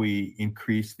about how we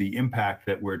increase the impact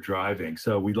that we're driving.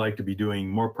 So we'd like to be doing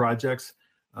more projects.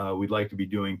 We'd like to be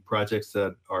doing projects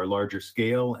that are larger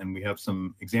scale, and we have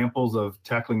some examples of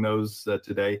tackling those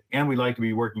today. And we'd like to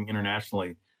be working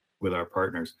internationally with our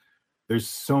partners. There's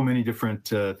so many different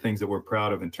things that we're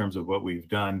proud of in terms of what we've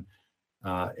done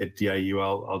at DIU.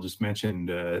 I'll just mention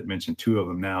two of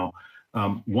them now.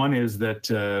 One is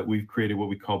that we've created what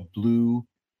we call Blue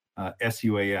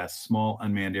SUAS, Small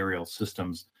Unmanned Aerial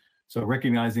Systems. So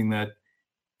recognizing that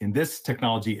in this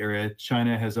technology area,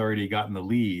 China has already gotten the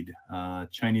lead.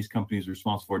 Chinese companies are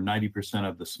responsible for 90%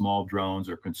 of the small drones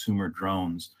or consumer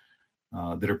drones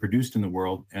that are produced in the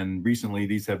world. And recently,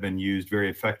 these have been used very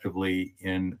effectively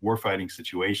in warfighting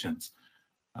situations.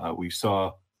 We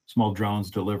saw small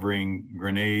drones delivering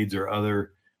grenades or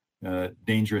other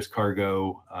dangerous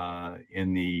cargo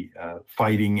in the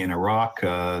fighting in Iraq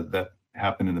that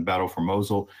happened in the battle for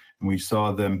Mosul. And we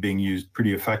saw them being used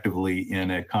pretty effectively in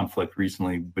a conflict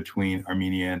recently between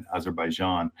Armenia and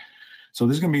Azerbaijan. So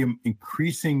this is going to be an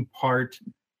increasing part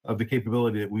of the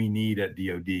capability that we need at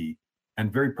DoD,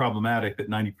 and very problematic that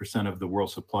 90% of the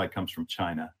world supply comes from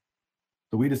China.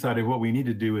 So we decided what we need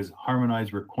to do is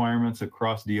harmonize requirements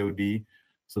across DoD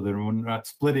so that we're not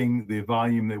splitting the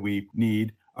volume that we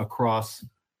need across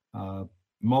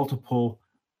multiple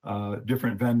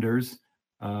different vendors.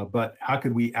 But how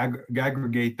could we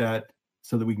aggregate that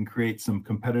so that we can create some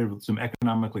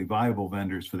economically viable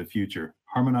vendors for the future,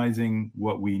 harmonizing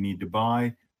what we need to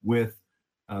buy with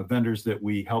vendors that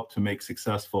we help to make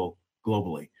successful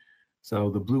globally.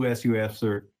 So the Blue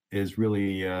SUAS is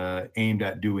really aimed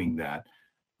at doing that.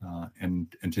 And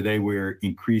today we're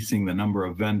increasing the number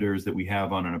of vendors that we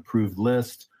have on an approved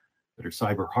list that are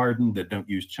cyber hardened, that don't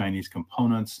use Chinese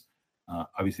components.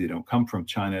 Obviously, they don't come from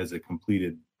China as a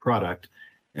completed product,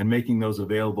 and making those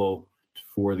available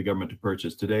for the government to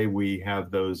purchase. Today, we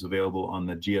have those available on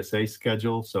the GSA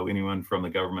schedule, so anyone from the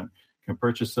government can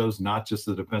purchase those, not just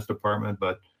the Defense Department,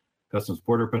 but Customs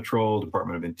Border Patrol,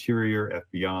 Department of Interior,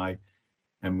 FBI.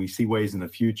 And we see ways in the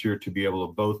future to be able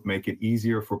to both make it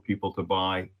easier for people to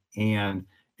buy and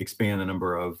expand the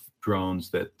number of drones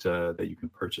that you can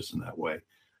purchase in that way.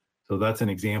 So that's an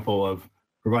example of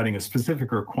providing a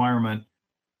specific requirement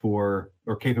for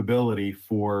or capability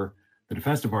for the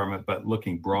Defense Department, but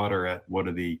looking broader at what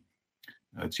are the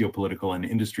geopolitical and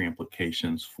industry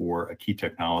implications for a key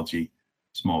technology,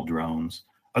 small drones.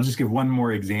 I'll just give one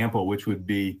more example, which would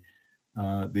be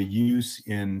the use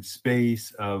in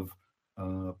space of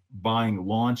buying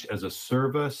launch as a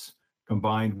service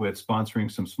combined with sponsoring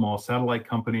some small satellite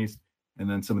companies, and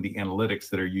then some of the analytics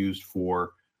that are used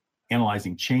for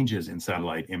analyzing changes in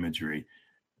satellite imagery.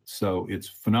 So it's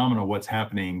phenomenal what's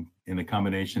happening in the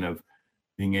combination of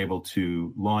being able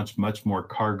to launch much more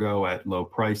cargo at low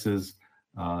prices,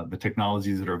 the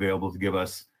technologies that are available to give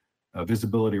us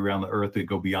visibility around the Earth that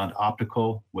go beyond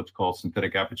optical, what's called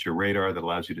synthetic aperture radar that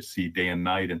allows you to see day and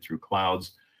night and through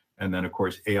clouds. And then, of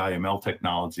course, AI ML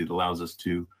technology that allows us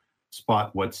to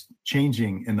spot what's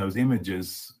changing in those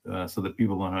images so that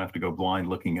people don't have to go blind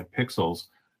looking at pixels,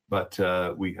 but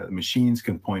machines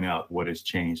can point out what has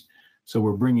changed. So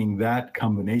we're bringing that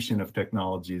combination of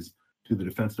technologies to the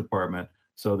Defense Department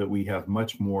so that we have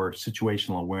much more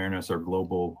situational awareness or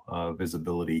global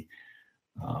visibility,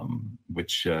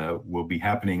 which will be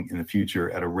happening in the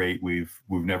future at a rate we've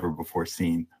never before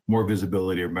seen. More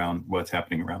visibility around what's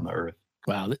happening around the Earth.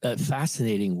 Wow,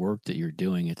 fascinating work that you're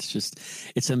doing.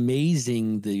 It's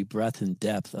amazing the breadth and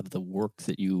depth of the work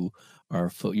that you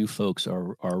folks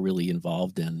are really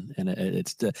involved in, and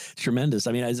it's tremendous.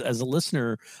 I mean, as a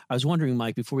listener, I was wondering,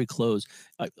 Mike, before we close,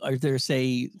 are there,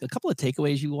 say, a couple of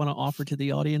takeaways you want to offer to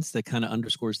the audience that kind of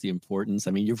underscores the importance?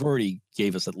 I mean, you've already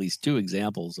gave us at least 2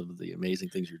 examples of the amazing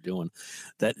things you're doing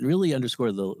that really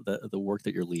underscore the work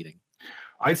that you're leading.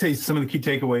 I'd say some of the key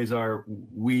takeaways are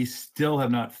we still have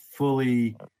not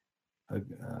fully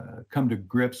come to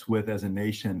grips with, as a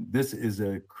nation, this is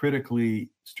a critically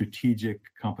strategic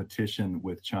competition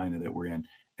with China that we're in,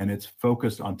 and it's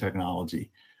focused on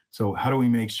technology. So how do we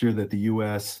make sure that the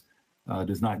U.S.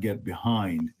 Does not get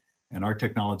behind, and our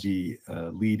technology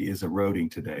lead is eroding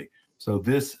today? So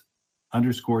this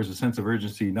underscores a sense of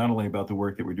urgency, not only about the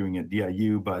work that we're doing at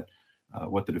DIU, but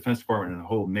what the Defense Department and the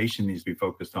whole nation needs to be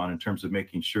focused on in terms of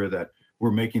making sure that we're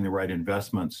making the right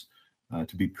investments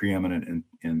to be preeminent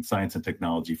in science and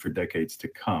technology for decades to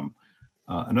come.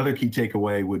 Another key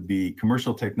takeaway would be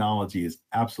commercial technology is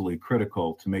absolutely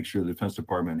critical to make sure the Defense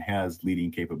Department has leading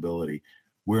capability.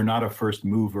 We're not a first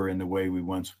mover in the way we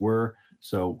once were,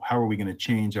 so how are we going to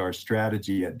change our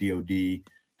strategy at DoD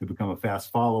to become a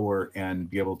fast follower and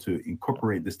be able to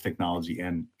incorporate this technology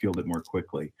and field it more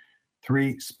quickly?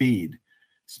 3, speed.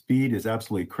 Speed is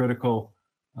absolutely critical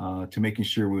to making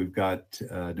sure we've got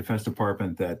a Defense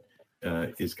Department that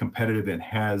is competitive and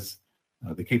has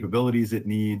the capabilities it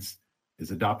needs, is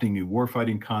adopting new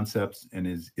warfighting concepts, and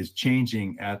is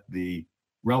changing at the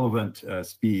relevant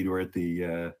speed, or at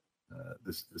the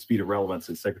speed of relevance,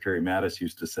 as Secretary Mattis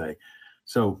used to say.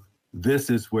 So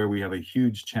this is where we have a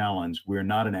huge challenge. We're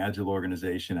not an agile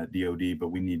organization at DoD, but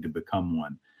we need to become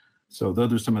one. So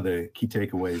those are some of the key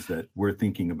takeaways that we're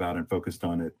thinking about and focused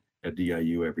on at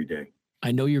DIU every day.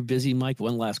 I know you're busy, Mike.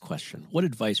 One last question. What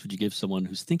advice would you give someone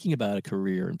who's thinking about a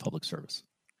career in public service?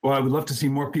 Well, I would love to see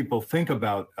more people think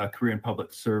about a career in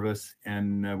public service,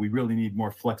 and we really need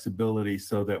more flexibility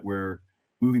so that we're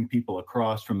moving people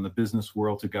across from the business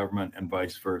world to government and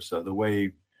vice versa. The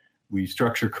way we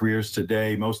structure careers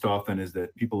today most often is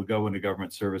that people go into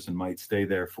government service and might stay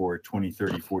there for 20,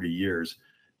 30, 40 years.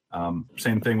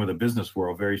 Same thing with the business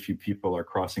world. Very few people are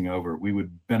crossing over. We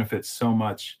would benefit so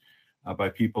much by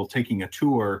people taking a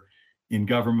tour in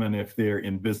government if they're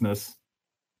in business,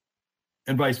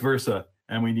 and vice versa.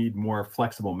 And we need more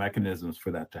flexible mechanisms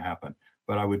for that to happen.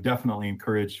 But I would definitely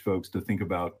encourage folks to think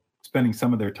about spending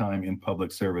some of their time in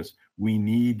public service. We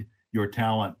need your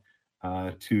talent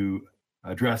to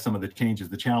address some of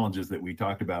the challenges that we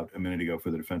talked about a minute ago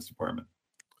for the Defense Department.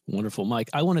 Wonderful. Mike,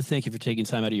 I want to thank you for taking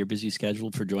time out of your busy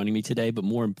schedule for joining me today. But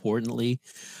more importantly,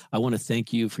 I want to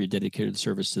thank you for your dedicated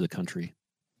service to the country.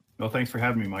 Well, thanks for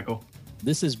having me, Michael.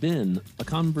 This has been a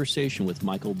conversation with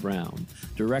Michael Brown,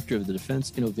 Director of the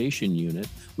Defense Innovation Unit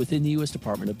within the U.S.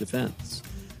 Department of Defense.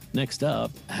 Next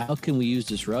up, how can we use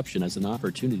disruption as an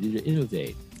opportunity to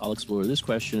innovate? I'll explore this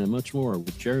question and much more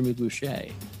with Jeremy Boucher,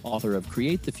 author of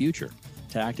Create the Future,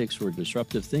 Tactics for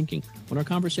Disruptive Thinking, when our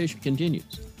conversation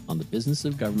continues on the Business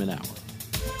of Government Hour.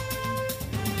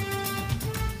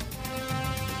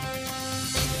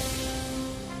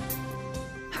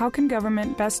 How can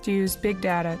government best use big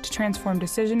data to transform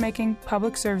decision-making,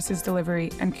 public services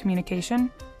delivery, and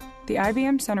communication? The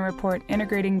IBM Center report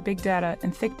Integrating Big Data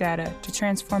and Thick Data to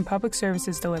Transform Public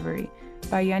Services Delivery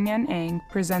by Yan Ang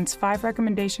presents 5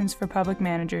 recommendations for public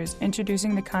managers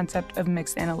introducing the concept of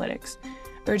mixed analytics,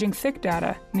 urging thick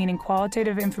data, meaning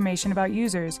qualitative information about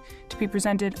users, to be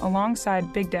presented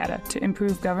alongside big data to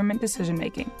improve government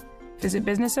decision-making. Visit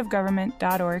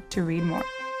businessofgovernment.org to read more.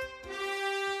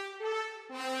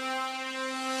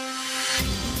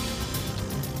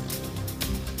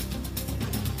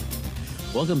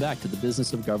 Welcome back to the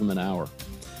Business of Government Hour.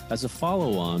 As a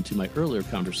follow-on to my earlier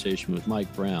conversation with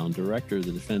Mike Brown, Director of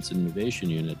the Defense Innovation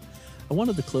Unit, I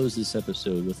wanted to close this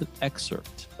episode with an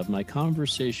excerpt of my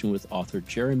conversation with author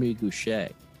Jeremy Boucher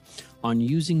on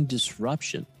using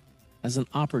disruption as an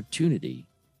opportunity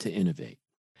to innovate.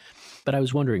 But I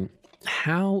was wondering,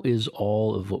 how is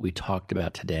all of what we talked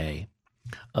about today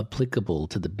applicable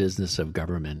to the business of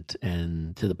government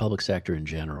and to the public sector in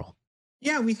general?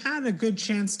 Yeah, we've had a good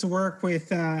chance to work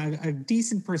with a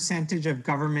decent percentage of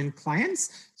government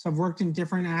clients. So I've worked in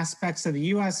different aspects of the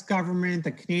US government,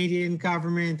 the Canadian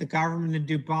government, the government of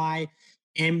Dubai.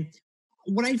 And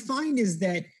what I find is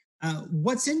that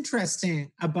what's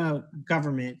interesting about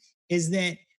government is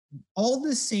that all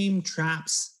the same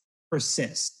traps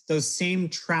persist, those same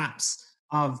traps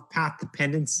of path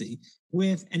dependency,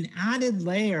 with an added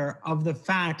layer of the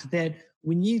fact that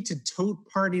we need to tote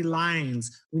party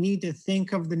lines. We need to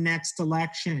think of the next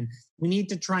election. We need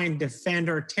to try and defend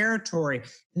our territory.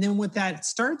 And then what that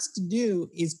starts to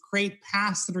do is create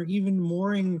paths that are even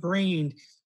more ingrained,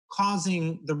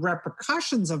 causing the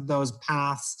repercussions of those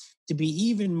paths to be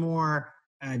even more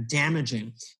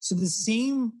damaging. So the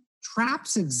same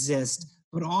traps exist,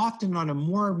 but often on a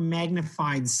more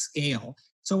magnified scale.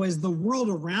 So as the world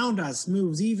around us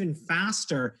moves even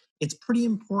faster, it's pretty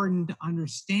important to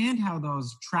understand how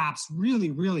those traps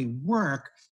really, really work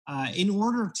in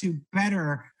order to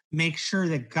better make sure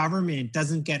that government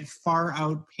doesn't get far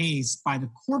outpaced by the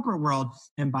corporate world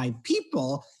and by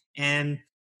people. And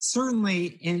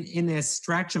certainly in this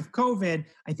stretch of COVID,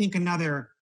 I think another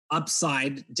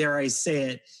upside, dare I say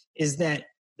it, is that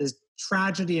this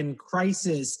tragedy and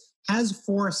crisis has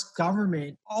forced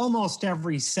government, almost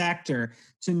every sector,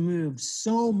 to move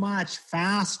so much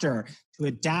faster, to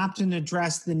adapt and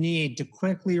address the need, to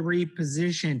quickly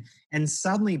reposition. And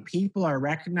suddenly people are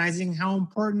recognizing how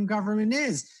important government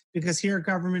is, because here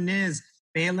government is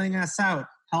bailing us out,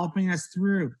 helping us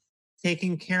through,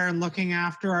 taking care and looking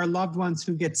after our loved ones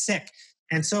who get sick.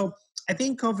 And so I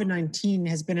think COVID-19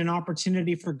 has been an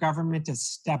opportunity for government to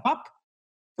step up,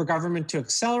 for government to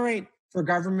accelerate, for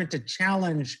government to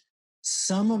challenge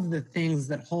some of the things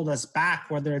that hold us back,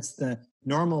 whether it's the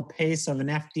normal pace of an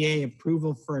FDA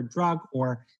approval for a drug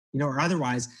or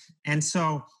otherwise. And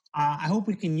so I hope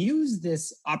we can use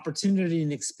this opportunity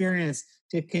and experience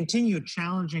to continue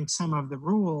challenging some of the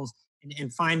rules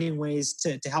and finding ways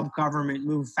to help government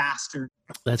move faster.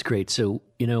 That's great. So,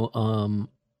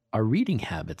 our reading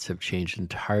habits have changed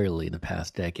entirely in the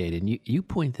past decade, and you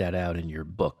point that out in your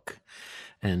book.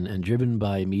 And driven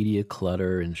by media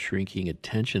clutter and shrinking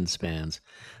attention spans,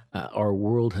 our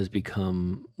world has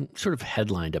become sort of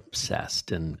headline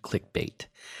obsessed and clickbait.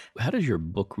 How does your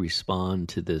book respond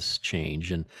to this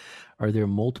change? And are there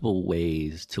multiple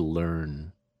ways to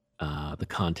learn the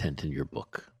content in your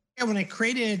book? Yeah, when I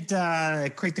created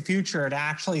Create the Future, it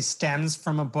actually stems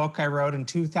from a book I wrote in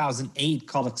 2008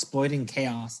 called Exploiting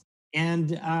Chaos.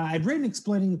 And I'd written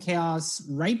Exploiting Chaos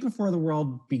right before the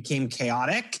world became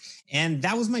chaotic. And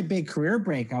that was my big career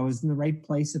break. I was in the right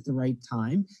place at the right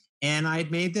time. And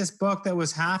I'd made this book that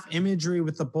was half imagery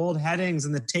with the bold headings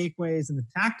and the takeaways and the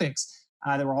tactics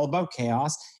that were all about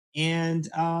chaos. And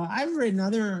I've written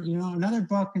another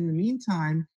book in the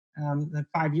meantime, like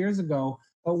 5 years ago.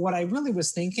 But what I really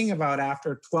was thinking about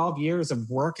after 12 years of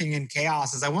working in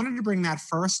chaos is I wanted to bring that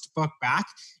first book back.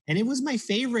 And it was my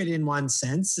favorite in one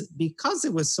sense because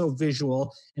it was so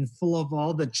visual and full of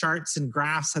all the charts and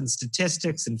graphs and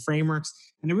statistics and frameworks.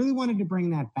 And I really wanted to bring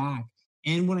that back.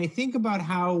 And when I think about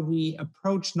how we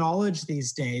approach knowledge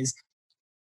these days,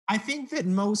 I think that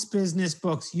most business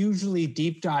books usually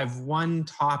deep dive one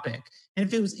topic. And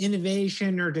if it was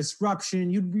innovation or disruption,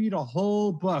 you'd read a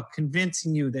whole book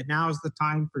convincing you that now is the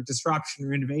time for disruption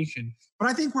or innovation. But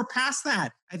I think we're past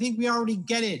that. I think we already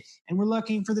get it. And we're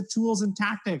looking for the tools and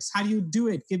tactics. How do you do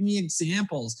it? Give me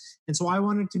examples. And so I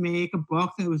wanted to make a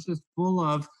book that was just full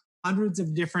of hundreds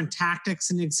of different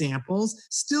tactics and examples,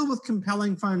 still with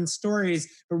compelling, fun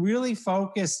stories, but really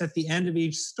focused at the end of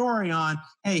each story on,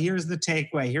 hey, here's the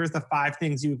takeaway. Here's the 5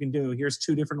 things you can do. Here's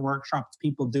 2 different workshops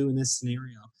people do in this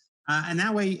scenario. And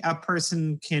that way a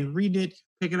person can read it,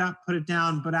 pick it up, put it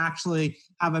down, but actually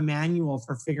have a manual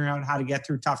for figuring out how to get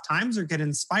through tough times or get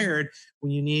inspired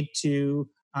when you need to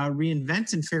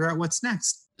reinvent and figure out what's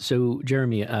next. So,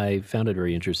 Jeremy, I found it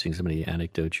very interesting, some of the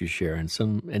anecdotes you share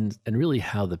and really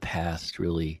how the past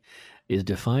really is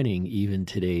defining even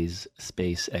today's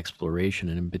space exploration,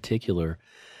 and in particular,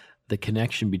 the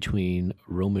connection between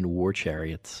Roman war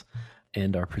chariots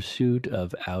and our pursuit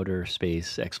of outer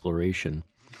space exploration.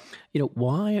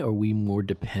 Why are we more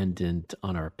dependent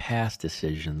on our past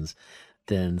decisions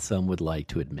than some would like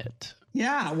to admit?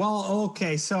 Yeah, well,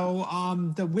 okay. So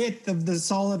the width of the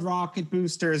solid rocket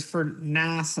boosters for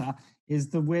NASA is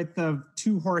the width of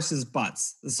 2 horses'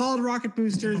 butts. The solid rocket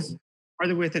boosters are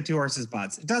the width of 2 horses'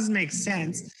 butts. It doesn't make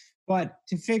sense, but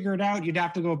to figure it out, you'd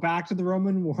have to go back to the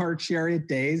Roman war chariot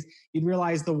days. You'd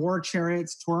realize the war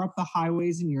chariots tore up the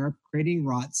highways in Europe, creating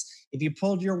ruts. If you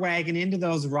pulled your wagon into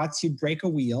those ruts, you'd break a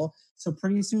wheel. So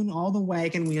pretty soon, all the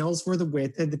wagon wheels were the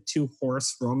width of the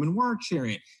 2-horse Roman war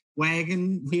chariot.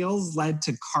 Wagon wheels led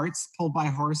to carts pulled by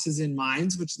horses in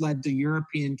mines, which led to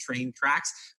European train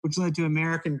tracks, which led to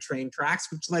American train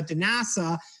tracks, which led to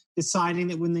NASA deciding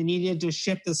that when they needed to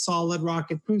ship the solid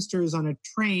rocket boosters on a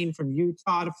train from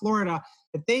Utah to Florida,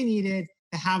 that they needed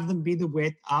to have them be the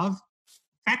width of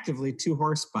effectively 2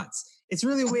 horse butts. It's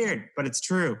really weird, but it's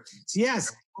true. So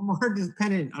yes, we're more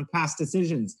dependent on past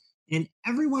decisions. And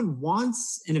everyone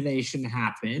wants innovation to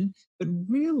happen, but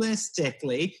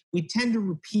realistically, we tend to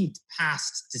repeat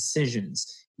past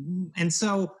decisions. And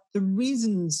so the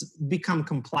reasons become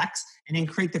complex, and in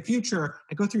Create the Future,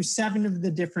 I go through 7 of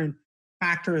the different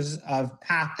factors of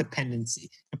path dependency.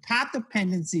 And path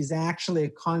dependency is actually a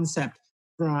concept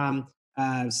from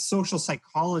social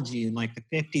psychology in like the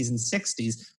 50s and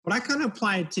 60s, but I kind of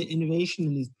apply it to innovation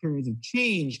in these periods of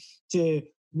change to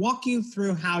walk you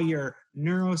through how your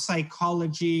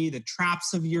neuropsychology, the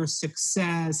traps of your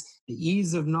success, the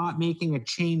ease of not making a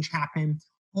change happen,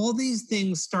 all these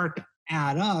things start to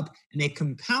add up and they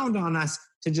compound on us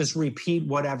to just repeat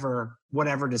whatever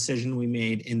decision we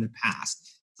made in the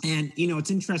past. And,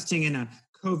 it's interesting in a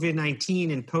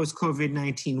COVID-19 and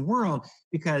post-COVID-19 world,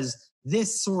 because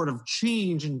this sort of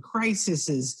change and crisis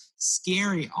is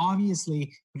scary,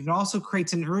 obviously, but it also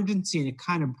creates an urgency and it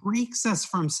kind of breaks us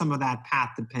from some of that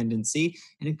path dependency,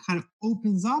 and it kind of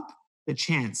opens up the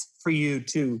chance for you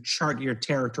to chart your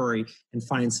territory and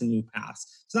find some new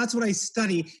paths. So that's what I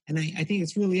study, and I think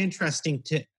it's really interesting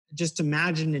to just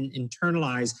imagine and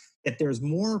internalize that there's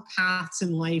more paths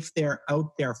in life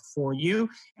out there for you,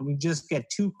 and we just get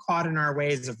too caught in our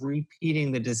ways of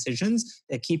repeating the decisions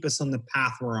that keep us on the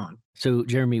path we're on. So,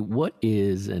 Jeremy, what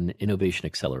is an innovation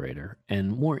accelerator?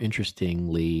 And more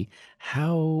interestingly,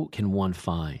 how can one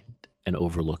find an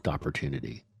overlooked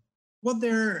opportunity? Well,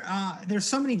 there's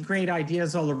so many great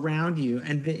ideas all around you,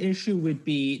 and the issue would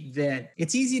be that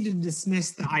it's easy to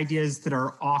dismiss the ideas that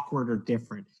are awkward or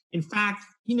different. In fact,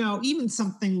 even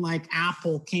something like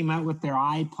Apple came out with their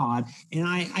iPod, and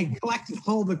I collected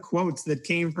all the quotes that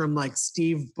came from like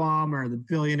Steve Ballmer, the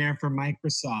billionaire from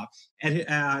Microsoft, and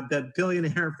the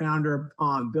billionaire founder of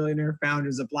Palm, billionaire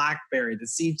founders of BlackBerry, the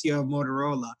CTO of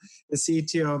Motorola, the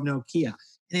CTO of Nokia.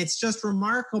 And it's just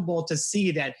remarkable to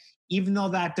see that even though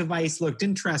that device looked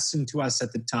interesting to us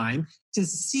at the time, to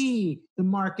see the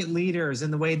market leaders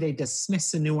and the way they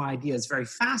dismiss a new idea is very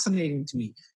fascinating to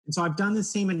me. And so I've done the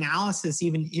same analysis,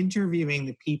 even interviewing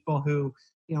the people who,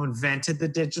 invented the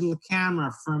digital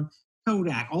camera from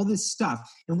Kodak, all this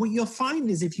stuff. And what you'll find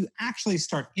is if you actually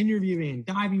start interviewing and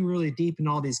diving really deep in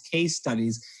all these case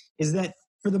studies, is that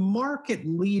for the market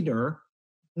leader,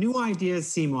 new ideas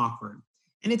seem awkward.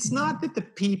 And it's not that the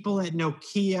people at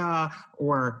Nokia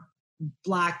or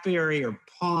BlackBerry or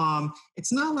Palm,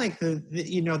 it's not like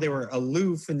they were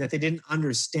aloof and that they didn't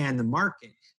understand the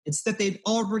market. It's that they'd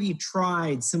already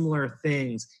tried similar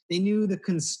things. They knew the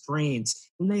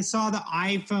constraints. When they saw the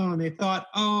iPhone, they thought,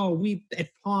 we at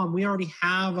Palm, we already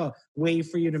have a way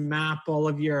for you to map all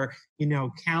of your,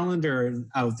 calendar.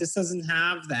 This doesn't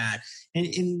have that. And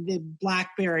in the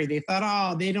BlackBerry, they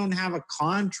thought, they don't have a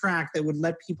contract that would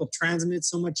let people transmit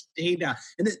so much data.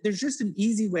 And there's just an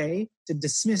easy way to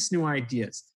dismiss new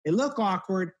ideas. They look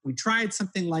awkward. We tried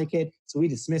something like it, so we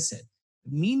dismiss it.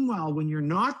 Meanwhile, when you're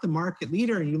not the market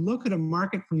leader and you look at a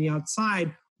market from the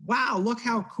outside, wow, look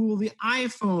how cool the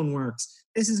iPhone works.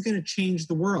 This is going to change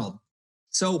the world.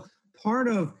 So part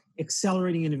of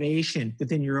accelerating innovation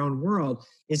within your own world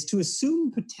is to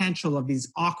assume potential of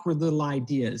these awkward little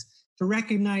ideas, to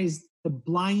recognize the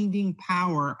blinding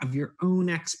power of your own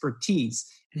expertise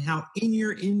and how in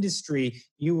your industry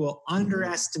you will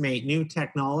underestimate new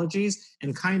technologies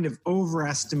and kind of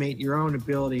overestimate your own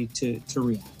ability to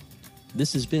react.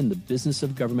 This has been the Business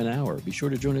of Government Hour. Be sure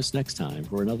to join us next time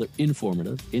for another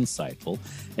informative, insightful,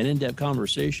 and in-depth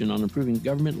conversation on improving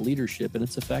government leadership and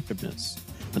its effectiveness.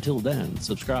 Until then,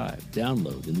 subscribe,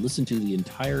 download, and listen to the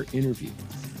entire interview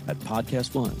at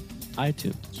Podcast One,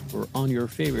 iTunes, or on your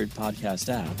favorite podcast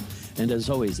app, and as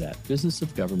always at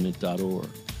businessofgovernment.org.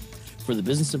 For the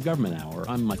Business of Government Hour,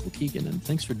 I'm Michael Keegan, and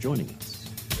thanks for joining us.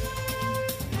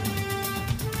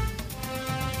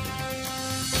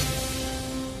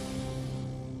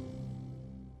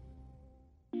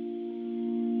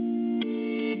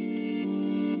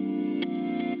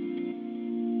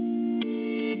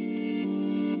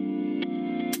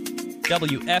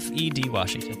 WFED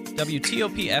Washington,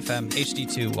 WTOP FM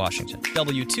HD2 Washington,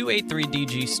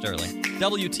 W283DG Sterling,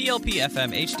 WTLP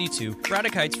FM HD2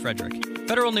 Braddock Heights Frederick.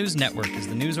 Federal News Network is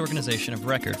the news organization of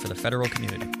record for the federal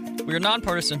community. We are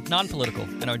nonpartisan, non-political,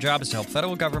 and our job is to help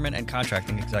federal government and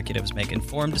contracting executives make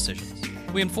informed decisions.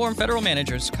 We inform federal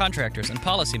managers, contractors, and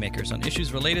policymakers on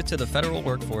issues related to the federal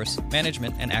workforce,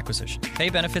 management, and acquisition, pay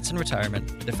benefits and retirement,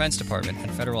 the Defense Department,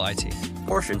 and federal IT.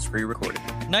 Portions pre-recorded.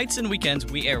 Nights and weekends,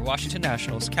 we air Washington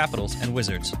Nationals, Capitals, and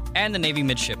Wizards, and the Navy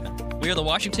Midshipmen. We are the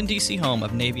Washington, D.C. home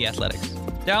of Navy Athletics.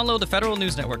 Download the Federal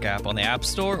News Network app on the App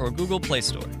Store or Google Play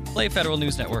Store. Play Federal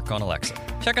News Network on Alexa.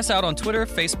 Check us out on Twitter,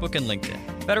 Facebook, and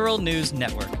LinkedIn. Federal News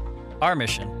Network. Our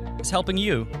mission is helping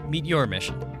you meet your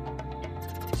mission.